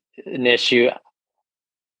was an issue.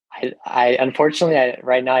 I unfortunately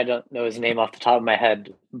right now I don't know his name off the top of my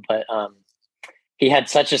head, but he had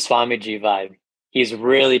such a Swamiji vibe. He's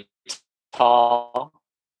really tall.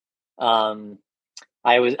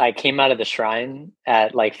 I came out of the shrine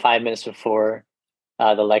at like 5 minutes before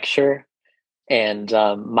the lecture, and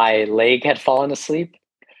my leg had fallen asleep,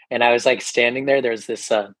 and I was like standing there. There's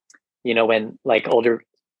this, when like older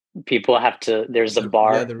people there's a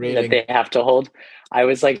bar that they have to hold. I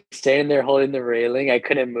was like standing there holding the railing. I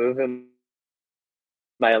couldn't move, and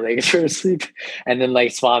my legs were asleep. And then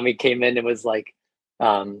like Swami came in and was like,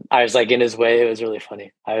 I was like in his way. It was really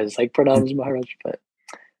funny. I was like, Pranams Maharaj, but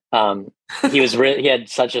he had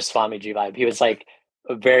such a Swamiji vibe. He was like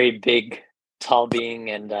a very big, tall being,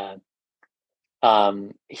 and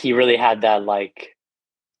he really had that like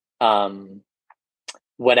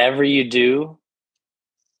whatever you do,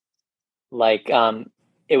 like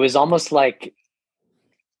it was almost like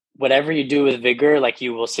whatever you do with vigor, like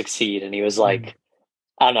you will succeed. And he was like,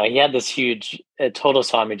 I don't know, he had this huge total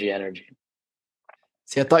Swamiji energy.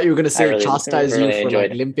 See, I thought you were going to say chastise you for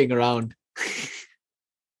like limping around.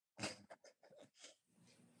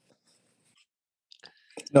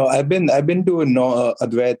 No, I've been to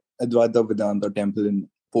Advaita Vedanta temple in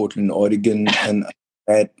Portland, Oregon, and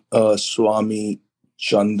at Swami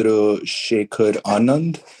Chandra Shekhar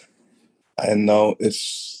Anand. And now if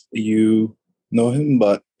you know him,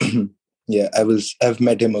 but yeah, I've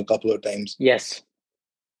met him a couple of times. Yes.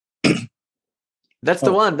 That's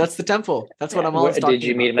the one. That's the temple. That's what I'm always talking about. Did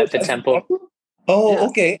you meet him at the temple? Oh, yeah.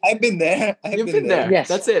 Okay. I've been there. You've been there. Yes.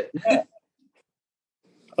 That's it. Yeah.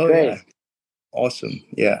 Oh, great. Yeah. Awesome.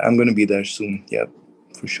 Yeah, I'm going to be there soon. Yeah,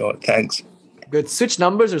 for sure. Thanks. Good. Switch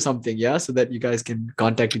numbers or something, yeah, so that you guys can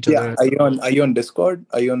contact each other. Yeah. Are you on Discord?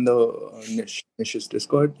 Are you on the Nish's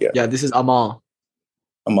Discord? Yeah. Yeah, this is Amal.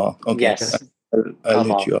 Amal. Okay. Yes. I'll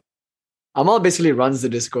hit you up. Amal basically runs the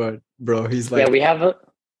Discord, bro. He's like, yeah, we have a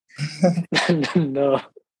no.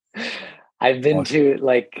 I've been to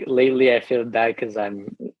like lately. I feel bad because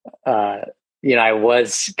I'm, I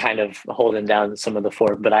was kind of holding down some of the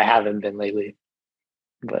fort, but I haven't been lately.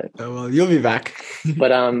 But well, you'll be back.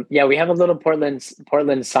 But yeah, we have a little Portland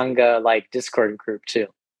Sangha like Discord group too,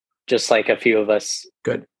 just like a few of us.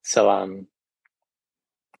 Good. So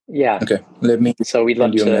yeah. Okay. Let me. So we'd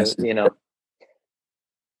love to,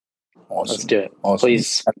 Awesome. Let's do it. Awesome.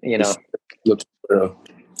 Please,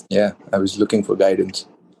 yeah, I was looking for guidance.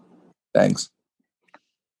 Thanks.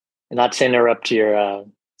 Not to interrupt your,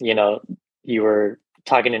 you were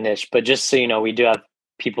talking to Nish, but just so you know, we do have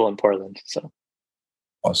people in Portland. So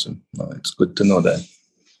awesome. No, it's good to know that.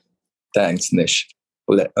 Thanks, Nish,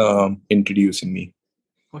 for introducing me.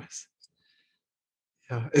 Of course.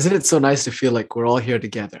 Yeah. Isn't it so nice to feel like we're all here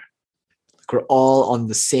together? Like we're all on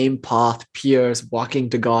the same path, peers, walking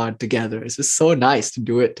to God together. It's just so nice to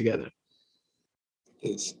do it together.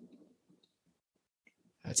 Yes.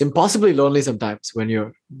 It's impossibly lonely sometimes when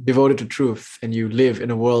you're devoted to truth and you live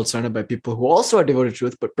in a world surrounded by people who also are devoted to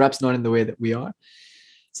truth, but perhaps not in the way that we are.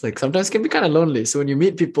 It's like sometimes it can be kind of lonely. So when you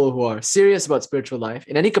meet people who are serious about spiritual life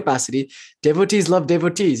in any capacity, devotees love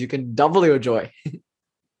devotees. You can double your joy.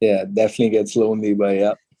 Yeah, definitely gets lonely, but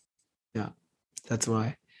yeah. Yeah, that's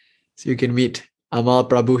why. So you can meet Amal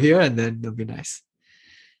Prabhu here and then it'll be nice.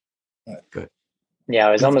 Good. Yeah,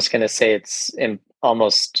 I was almost going to say it's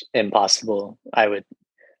almost impossible. I would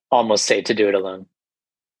almost say to do it alone.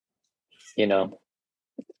 Yeah.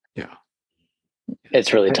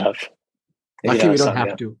 It's really tough. Luckily, we don't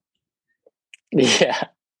have to. Yeah.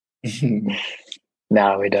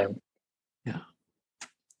 No, we don't.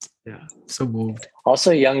 Yeah. So moved.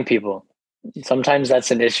 Also, young people. Sometimes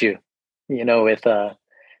that's an issue. With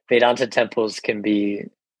Vedanta temples you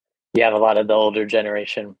have a lot of the older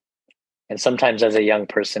generation. And sometimes as a young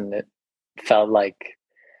person, it felt like,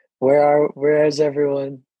 where is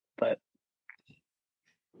everyone? But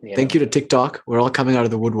thank you to TikTok. We're all coming out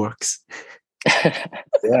of the woodworks.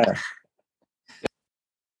 Yeah.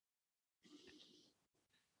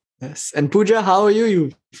 Yes. And Pooja, how are you?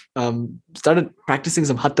 You started practicing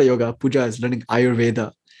some Hatha Yoga. Pooja is learning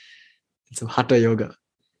Ayurveda and some Hatha Yoga.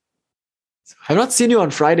 So I've not seen you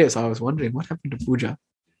on Friday, so I was wondering what happened to Pooja.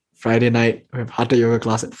 Friday night, we have Hatha Yoga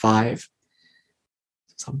class at 5.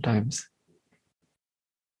 Sometimes.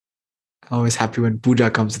 I'm always happy when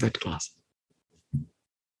Pooja comes to that class.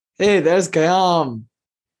 Hey, there's Kayam.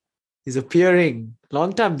 He's appearing.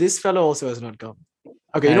 Long time. This fellow also has not come.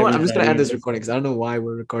 Okay, you know what? I'm just going to end this recording because I don't know why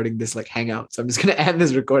we're recording this like hangout. So I'm just going to end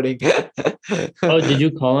this recording. Oh, did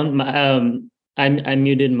you call him? I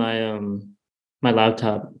muted my my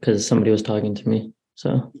laptop because somebody was talking to me.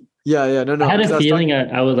 So yeah, no. I had a feeling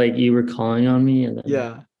I was like you were calling on me. And then...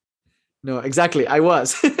 Yeah. No, exactly. I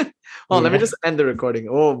was. Let me just end the recording.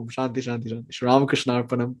 Om Shanti Shanti Shanti. Ram Krishna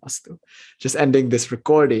Arpanam Astu. Just ending this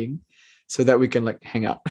recording so that we can like hang out.